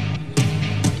行。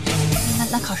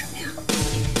那靠什么呀？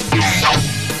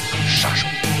杀手。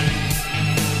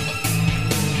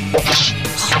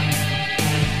好。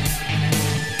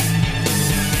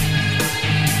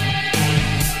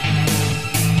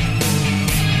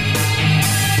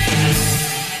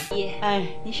爷，哎，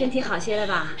您身体好些了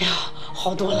吧？哎呀，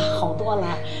好多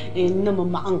了。那么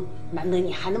忙，难得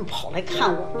你还能跑来看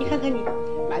我。你看看你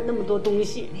买那么多东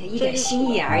西，一点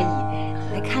心意而已。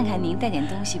来看看您带点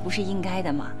东西，不是应该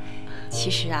的吗？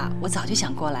其实啊，我早就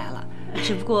想过来了，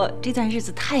只不过这段日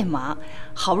子太忙，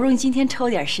好不容易今天抽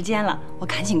点时间了，我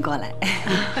赶紧过来。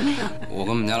我跟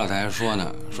我们家老太太说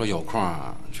呢，说有空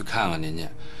啊去看看您去。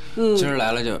今儿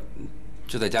来了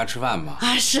就在家吃饭吧。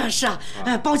啊，是啊，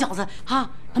包饺子啊，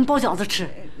咱们包饺子吃。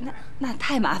那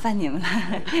太麻烦你们了。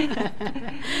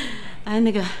哎，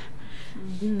那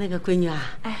个闺女啊，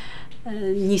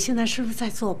你现在是不是在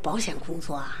做保险工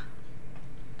作啊？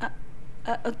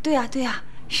对呀，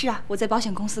是啊，我在保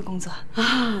险公司工作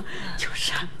啊，就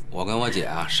是。我跟我姐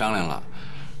啊商量了，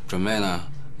准备呢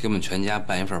给我们全家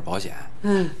办一份保险，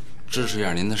支持一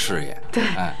下您的事业。对，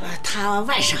他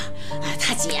外甥，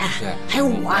他姐，对，还有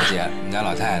我姐，我们家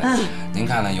老太太，您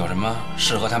看看有什么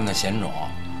适合他们的险种，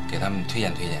给他们推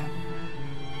荐推荐。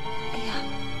哎呀，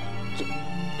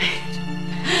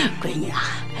闺女啊，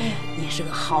你是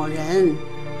个好人，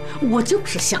我就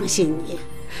是相信你，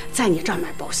在你这儿买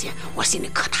保险，我心里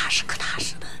可踏实可踏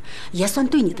实的，也算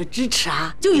对你的支持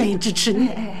啊，就愿意支持你。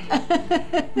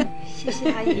谢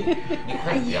谢阿姨。你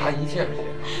快给阿姨介绍介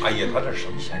绍，阿姨她这什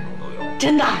么险种都有。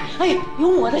真的？哎，有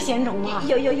我的险种吗？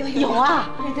有啊！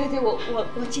对，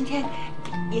我今天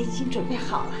也已经准备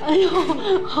好了。哎呦，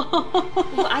好。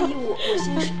阿姨，我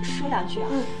先说两句啊。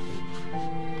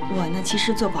我呢，其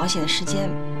实做保险的时间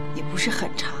也不是很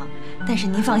长，但是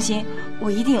您放心，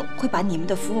我一定会把你们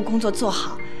的服务工作做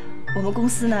好。我们公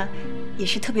司呢，也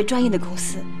是特别专业的公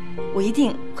司，我一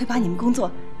定会把你们工作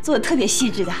做得特别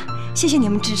细致的。谢谢你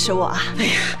们支持我啊！哎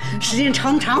呀，时间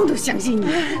长我都相信你。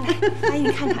阿姨，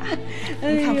你看看，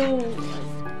你看看，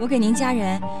我给您家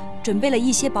人准备了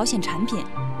一些保险产品，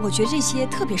我觉得这些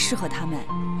特别适合他们。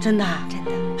真的？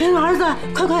真的。哎，儿子，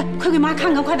快给妈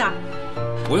看看，快点。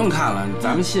不用看了，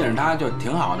咱们信任他就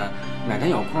挺好的。哪天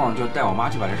有空就带我妈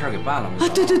去把这事儿给办了。啊，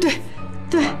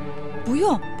对。不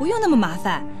用那么麻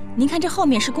烦。您看这后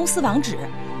面是公司网址，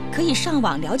可以上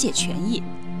网了解权益。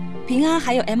平安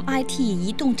还有 MIT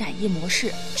移动展业模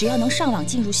式，只要能上网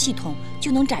进入系统，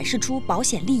就能展示出保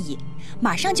险利益，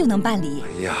马上就能办理。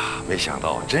哎呀，没想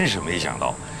到，真是没想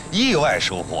到，意外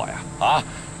收获呀！啊，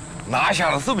拿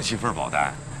下了这么几份保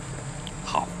单。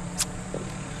好。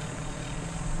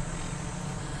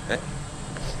哎，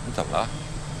你怎么了？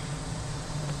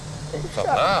怎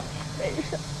么了？没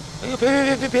事。哎呦，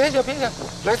别去！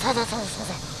来擦！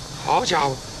好家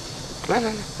伙，来！哎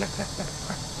呦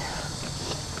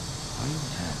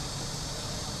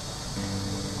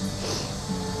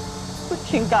我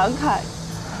挺感慨，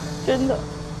真的。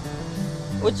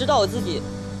我知道我自己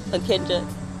很天真，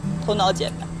头脑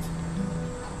简单。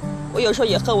我有时候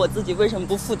也恨我自己为什么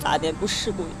不复杂点，不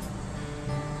世故一点。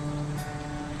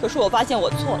可是我发现我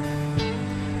错了，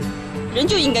人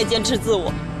就应该坚持自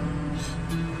我。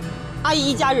阿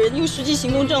姨一家人用实际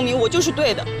行动证明我就是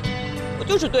对的，我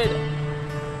就是对的。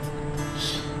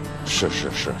是，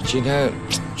今天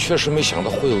确实没想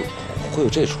到会有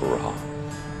这出哈。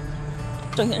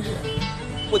郑先生，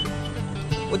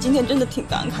我今天真的挺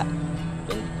感慨，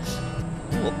真的。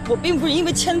我并不是因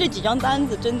为签这几张单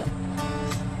子，真的。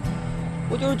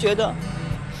我就是觉得，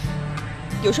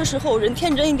有些时候人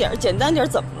天真一点、简单点，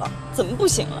怎么了？怎么不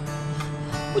行了？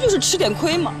不就是吃点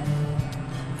亏吗？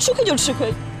吃亏就吃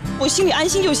亏。我心里安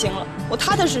心就行了，我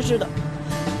踏踏实实的。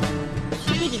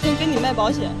其实这几天跟你卖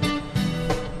保险，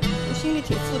我心里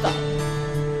挺复杂的。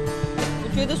我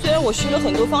觉得虽然我学了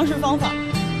很多方式方法，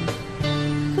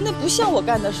可那不像我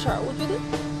干的事儿，我觉得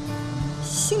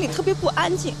心里特别不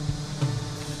安静。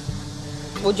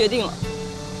我决定了，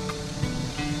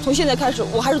从现在开始，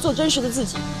我还是做真实的自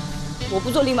己，我不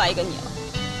做另外一个你了。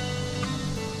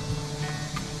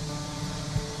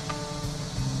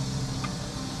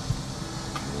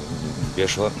别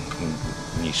说，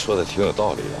你说的挺有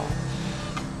道理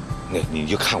的。你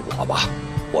就看我吧，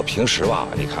我平时吧，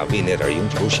你看为那点蝇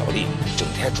头小利，整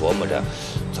天琢磨着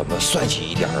怎么算计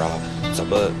一点啊，怎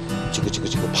么这个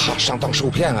怕上当受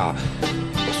骗啊，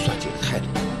我算计的太多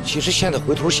了。其实现在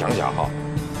回头想想哈，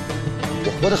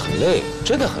我活得很累，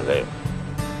真的很累。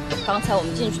刚才我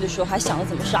们进去的时候还想着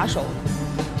怎么杀手呢，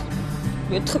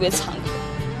觉得特别惭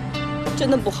愧，真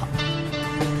的不好。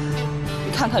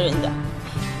你看看人家。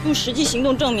用实际行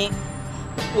动证明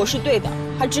我是对的，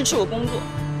还支持我工作，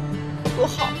多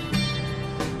好！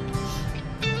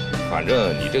反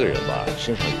正你这个人吧，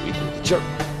身上有一股子劲儿，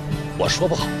我说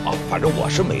不好啊，反正我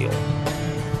是没有。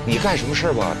你干什么事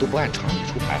儿吧都不按常理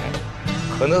出牌，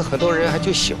可能很多人还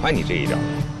就喜欢你这一点。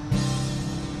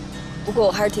不过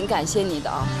我还是挺感谢你的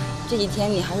啊，这几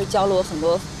天你还是教了我很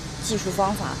多技术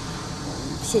方法，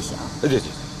谢谢啊。对。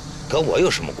跟我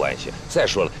有什么关系？再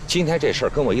说了，今天这事儿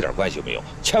跟我一点关系没有，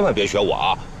千万别学我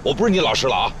啊！我不是你老师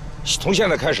了啊！从现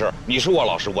在开始，你是我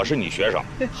老师，我是你学生。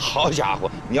好家伙，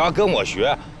你要跟我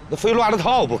学，那非乱了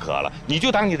套不可了。你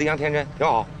就当你的杨天真，挺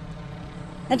好。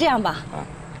那这样吧，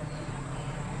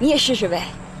你也试试呗。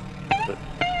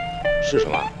是什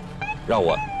么？让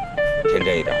我天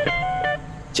真一点，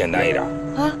简单一点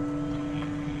啊？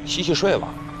洗洗睡吧。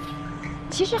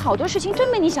其实好多事情真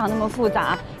没你想那么复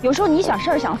杂，有时候你想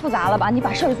事儿想复杂了吧，你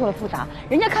把事儿做了复杂，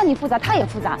人家看你复杂，他也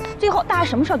复杂，最后大家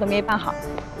什么事儿都没办好。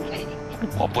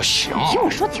我不行。你听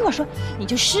我说，你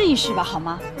就试一试吧，好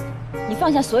吗？你放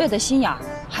下所有的心眼儿，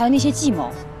还有那些计谋，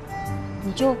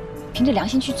你就凭着良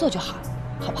心去做就好了，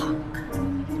好不好？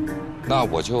那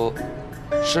我就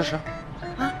试试。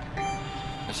啊？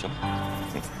那行。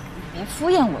别敷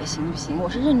衍我行不行？我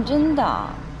是认真的。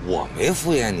我没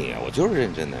敷衍你，我就是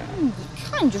认真的呀。你一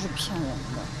看就是骗人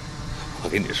的。我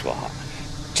跟你说哈，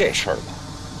这事儿吧，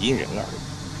因人而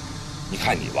异。你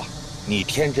看你吧，你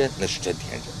天真那是真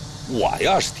天真，我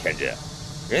要是天真，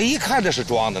人一看那是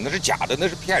装的，那是假的，那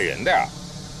是骗人的呀。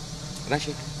那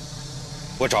行，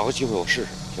我找个机会我试试，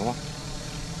行吗？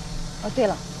哦，对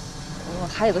了，我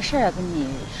还有个事儿要跟你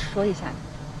说一下。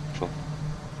说。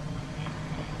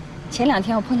前2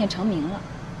天我碰见程明了。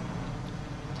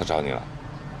他找你了？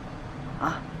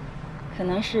啊，可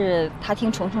能是他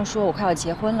听虫虫说我快要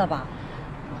结婚了吧，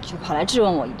就跑来质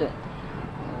问我一顿。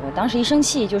我当时一生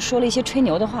气就说了一些吹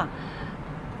牛的话。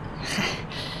嗨，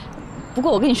不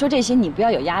过我跟你说这些你不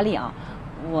要有压力啊。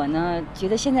我呢觉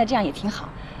得现在这样也挺好，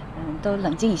都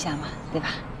冷静一下嘛，对吧？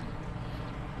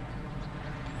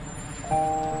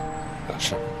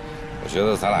是，我觉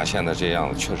得咱俩现在这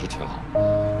样子确实挺好，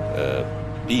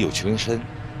比有情深，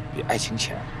比爱情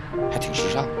浅，还挺时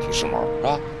尚，挺时髦，是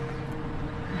吧？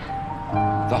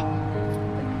走。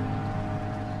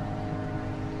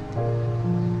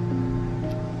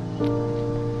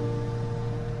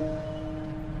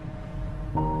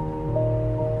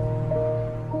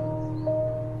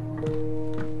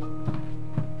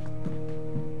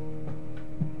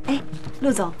哎，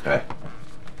陆总。哎。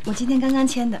我今天刚刚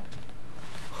签的。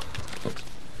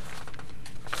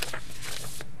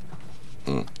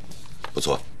不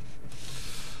错，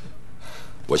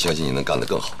我相信你能干得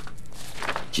更好，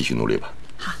继续努力吧。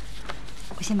好，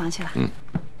我先忙去了。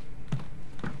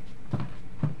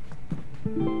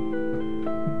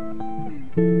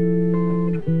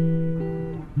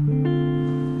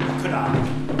科长，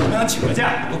我想请个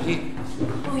假。牛批。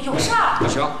有事儿？不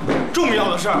行，重要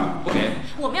的事儿不给。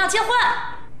我们要结婚。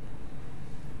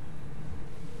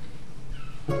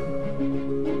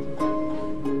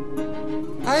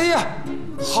哎呀，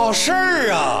好事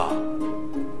儿啊！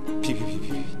批，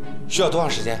需要多长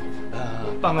时间？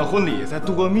办个婚礼，再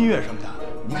度个蜜月什么的，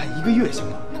您看1个月行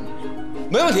吗？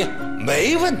没问题，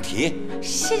没问题。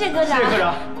谢谢科长。谢谢科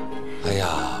长。哎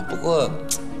呀，不过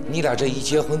你俩这一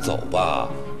结婚走吧，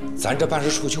咱这办事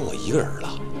处就我一个人了，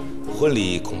婚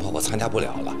礼恐怕我参加不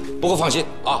了了。不过放心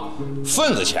啊，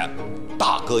份子钱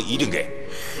大哥一定给。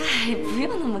嗨，不用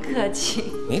那么客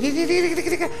气。你，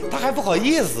他还不好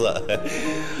意思。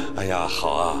哎呀，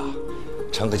好啊，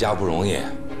成个家不容易，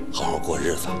好好过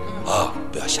日子啊，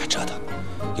不要瞎折腾。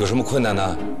有什么困难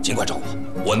呢，尽管找我，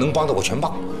我能帮的我全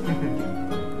帮。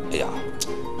哎呀，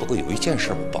不过有一件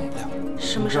事我帮不了。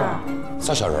什么事儿？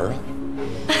造小人啊。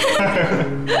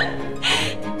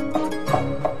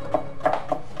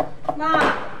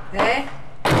妈。哎，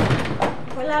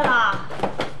回来啦。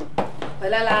回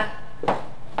来啦。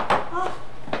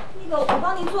那个，我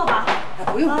帮您做吧。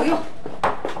不用。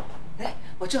哎，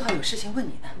我正好有事情问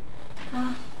你呢。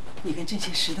啊，你跟郑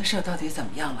庆石的事到底怎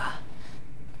么样了？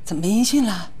怎么没音讯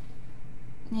了？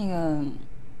那个，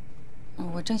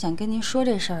我正想跟您说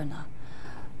这事儿呢。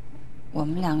我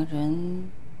们2个人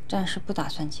暂时不打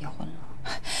算结婚了。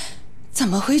怎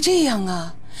么会这样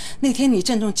啊？那天你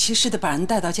郑重其事的把人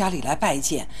带到家里来拜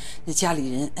见，那家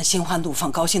里人心花怒放，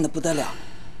高兴的不得了，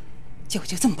结果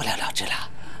就这么不了了之了。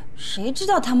谁知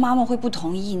道他妈妈会不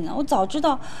同意呢？我早知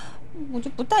道，我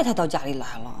就不带他到家里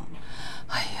来了。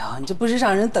哎呀，你这不是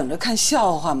让人等着看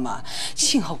笑话吗？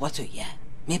幸好我嘴严，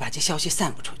没把这消息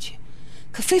散布出去。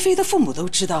可菲菲的父母都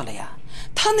知道了呀，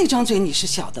他那张嘴你是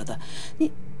晓得的，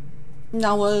你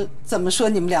让我怎么说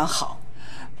你们俩好？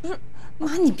不是，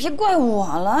妈，你别怪我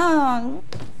了，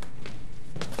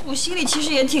我心里其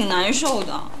实也挺难受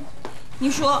的。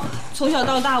你说，从小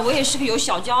到大我也是个有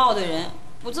小骄傲的人，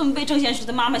我这么被郑贤石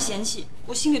的妈妈嫌弃，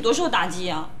我心里多受打击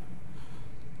啊！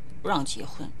不让结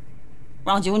婚，不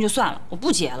让结婚就算了，我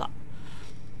不结了。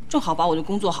正好把我的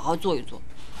工作好好做一做。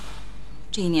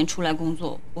这1年出来工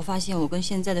作，我发现我跟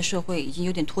现在的社会已经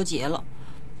有点脱节了，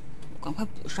我赶快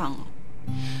补上啊！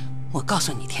我告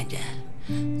诉你，天真，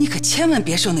你可千万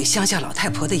别受那乡下老太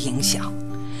婆的影响。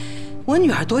我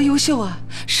女儿多优秀啊，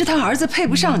是她儿子配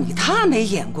不上你，她没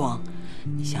眼光。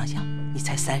你想想，你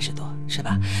才30多，是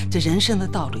吧？这人生的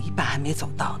道路一半还没走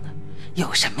到呢，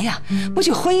有什么呀？不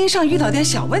就婚姻上遇到点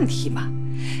小问题吗？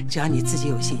只要你自己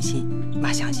有信心，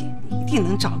妈相信你一定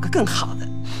能找个更好的。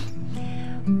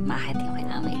妈还挺会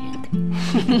安慰人的。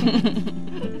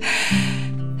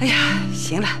哎呀，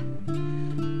行了，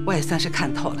我也算是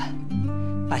看透了，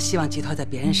把希望寄托在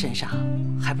别人身上，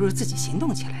还不如自己行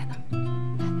动起来呢。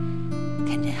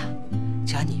天真啊，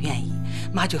只要你愿意，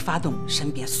妈就发动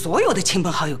身边所有的亲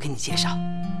朋好友给你介绍，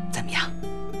怎么样？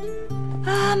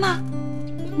啊，妈，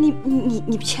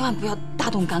你千万不要大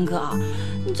动干戈啊！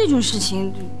你这种事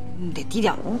情得低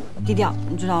调，低调，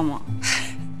你知道吗？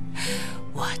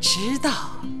我知道。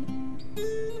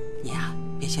你呀，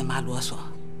别嫌妈啰嗦。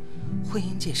婚姻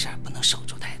这事儿不能守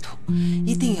株待兔，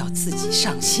一定要自己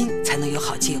上心，才能有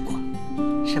好结果，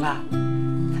是吧？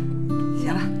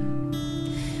行了。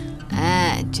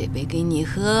哎，这杯给你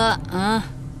喝啊。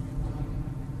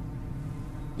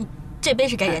这杯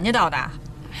是给人家倒的。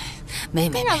没，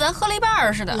让咱喝了一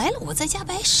半似的。来了，我再加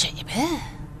白水呗。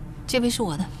这杯是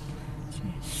我的。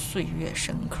岁月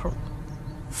深刻。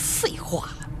废话，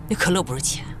那可乐不是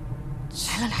钱。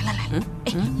来了。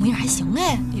哎，模样还行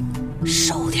哎。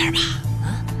收点吧。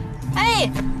啊。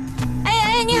哎，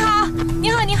你好。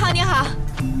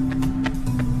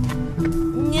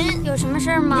您有什么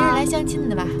事儿吗？您是来相亲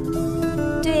的吧？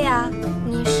对呀，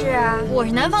你是啊？我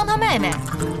是男方他妹妹。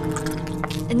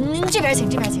您这边请。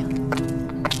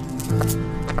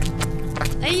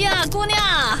哎呀，姑娘，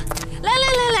来，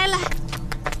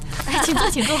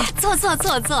请坐。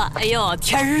哎呦，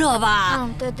天热吧？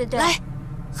对。来，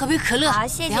喝杯可乐。好，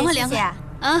谢谢。凉快。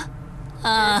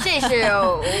啊。这是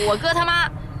我哥他妈，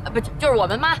不就是我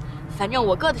们妈，反正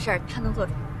我哥的事儿他能做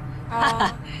主。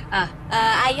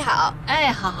阿姨好。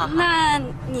哎，好。那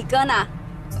你哥呢？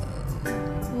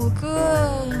我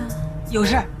哥有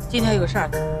事儿，今天有事儿。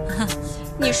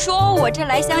你说我这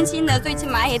来相亲的，最起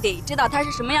码也得知道他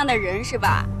是什么样的人，是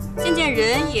吧？见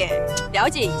人也了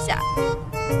解一下。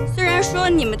虽然说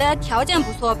你们的条件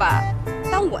不错吧，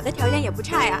但我的条件也不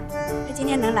差呀。他今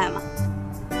天能来吗？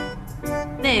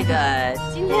那个，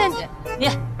今天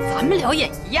咱们聊也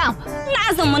一样嘛。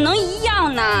那怎么能一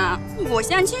样呢？我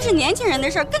相亲是年轻人的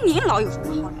事儿，跟您老有什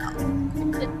么好聊？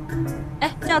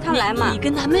哎，叫他来嘛。你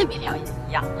跟他妹妹聊也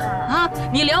一样啊。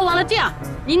你聊完了这样。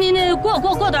你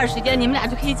过段时间你们俩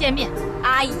就可以见面。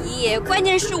阿姨，关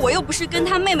键是我又不是跟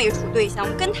他妹妹处对象，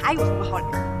我跟他有什么好聊？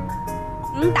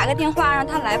您打个电话让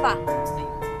他来吧。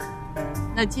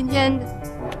那今天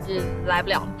来不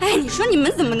了了。哎，你说你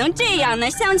们怎么能这样呢？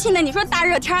相亲的，你说大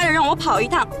热天的让我跑一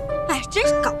趟，哎，真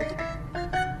是搞不懂。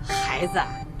孩子，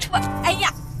哎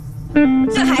呀，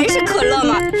这还是可乐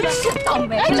吗？真是倒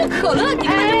霉！哎，这可乐，你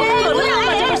看这不可乐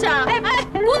吗？这是。哎，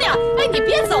姑娘，哎，你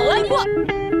别走啊，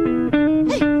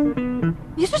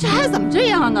你说这孩子怎么这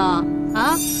样呢？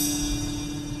啊？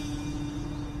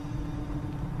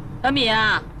小米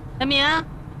啊，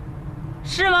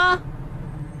是吗？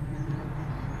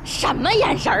什么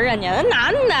眼神啊你？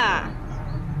男的。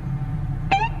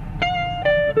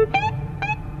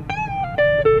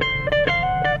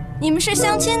你们是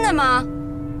相亲的吗？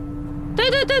对。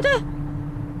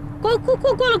过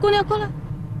来，姑娘过来。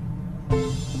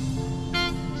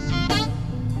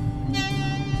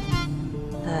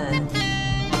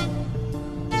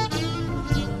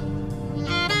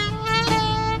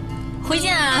回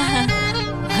见啊！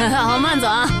好，慢走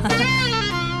啊！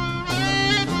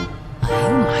哎呦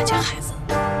妈，这孩子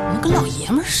怎么跟老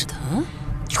爷们儿似的啊？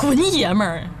纯爷们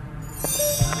儿。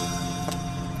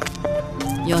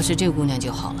要是这姑娘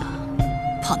就好了，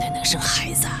胖点能生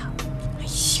孩子啊？哎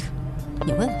呀，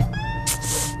你问呗。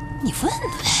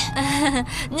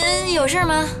您有事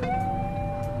吗？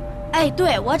哎，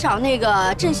对，我找那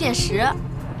个郑宪实。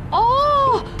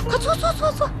哦，快坐。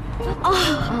哦，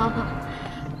好。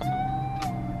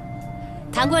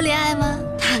谈过恋爱吗？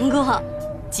谈过。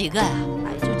几个呀？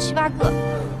就7、8个。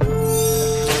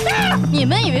你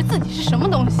们以为自己是什么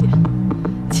东西？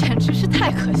简直是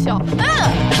太可笑了！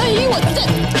哎呦我这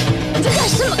干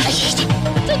什么？哎呀，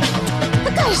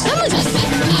这干什么？这是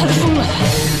看疯了！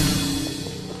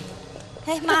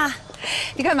哎妈，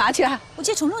你干嘛去啊？我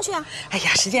接虫虫去啊。哎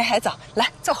呀，时间还早，来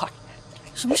坐会儿。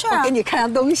什么事儿啊？我给你看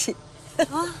样东西。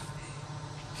啊？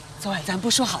昨晚咱不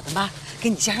说好的吗？给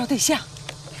你介绍对象。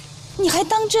你还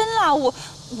当真了？我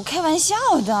开玩笑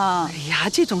的。哎呀，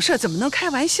这种事怎么能开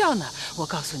玩笑呢？我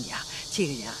告诉你啊，这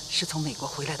个人啊是从美国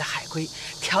回来的海归，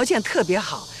条件特别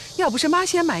好。要不是妈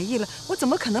先满意了，我怎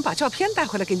么可能把照片带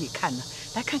回来给你看呢？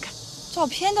来看看。照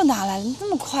片都拿来了，那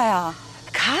么快啊？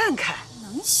看看。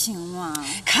能行吗？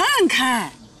看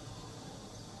看。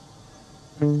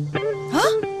啊？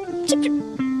这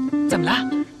怎么了？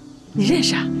你认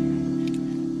识啊？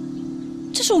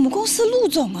这是我们公司陆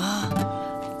总啊。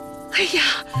哎呀，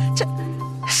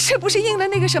这不是应了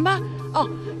那个什么哦，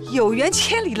有缘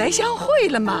千里来相会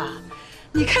了吗？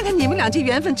你看看你们俩这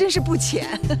缘分真是不浅，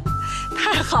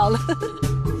太好了。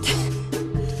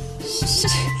是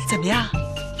怎么样？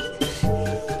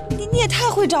你也太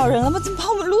会找人了吧？怎么把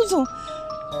我们陆总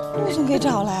给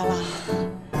找来了？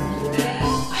哎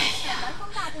呀，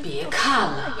别看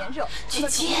了，去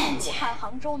见见。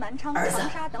儿子，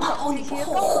妈保你不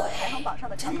后悔，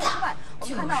真的。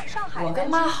我跟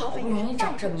妈好不容易找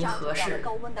这么一合适，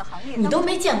你都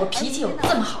没见过脾气有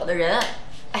这么好的人。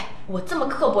哎，我这么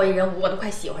刻薄一人，我都快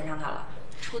喜欢上他了。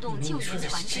出动救援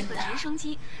船只和直升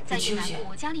机，在伊南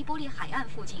部加利波利海岸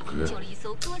附近救了一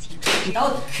艘搁浅船。你到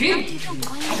底去？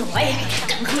还是我也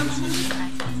干来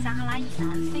自撒哈拉以南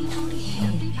非洲地区的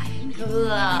非法移民。哥，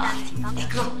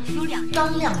有2人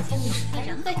当亮的蜂蜜水，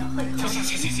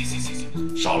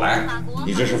行，少来！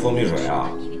你这是蜂蜜水啊？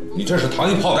你这是糖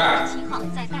衣炮弹！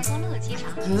在戴高乐机场。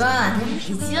哥，你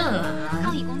没劲了啊！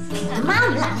抗议公司在妈，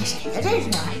你俩那谁呀？这是？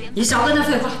你少跟他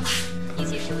废话。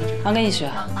我跟你说，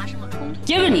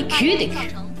这个你去得去，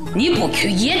你不去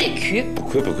也得去。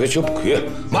不去就不去。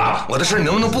妈，我的事你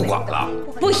能不能不管了？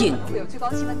不行，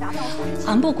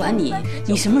俺不管你，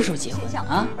你什么时候结婚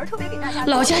啊？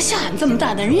老家像俺这么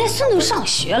大的，人家孙子上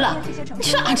学了，你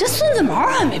说俺这孙子毛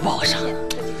还没抱上呢。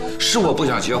是我不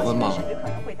想结婚吗？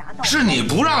是你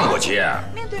不让我结。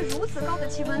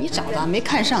你找到没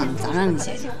看上，咋让你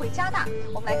结？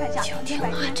就听妈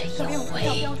这一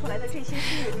回，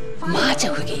妈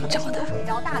这回给你找的，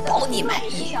保你满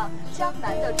意。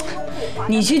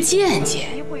你去见见，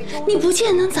你不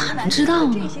见能咋能知道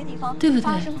呢？对不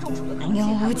对？哎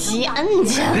呦，见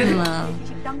见嘛！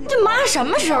这妈什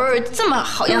么时候这么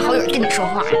好言好语跟你说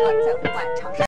话？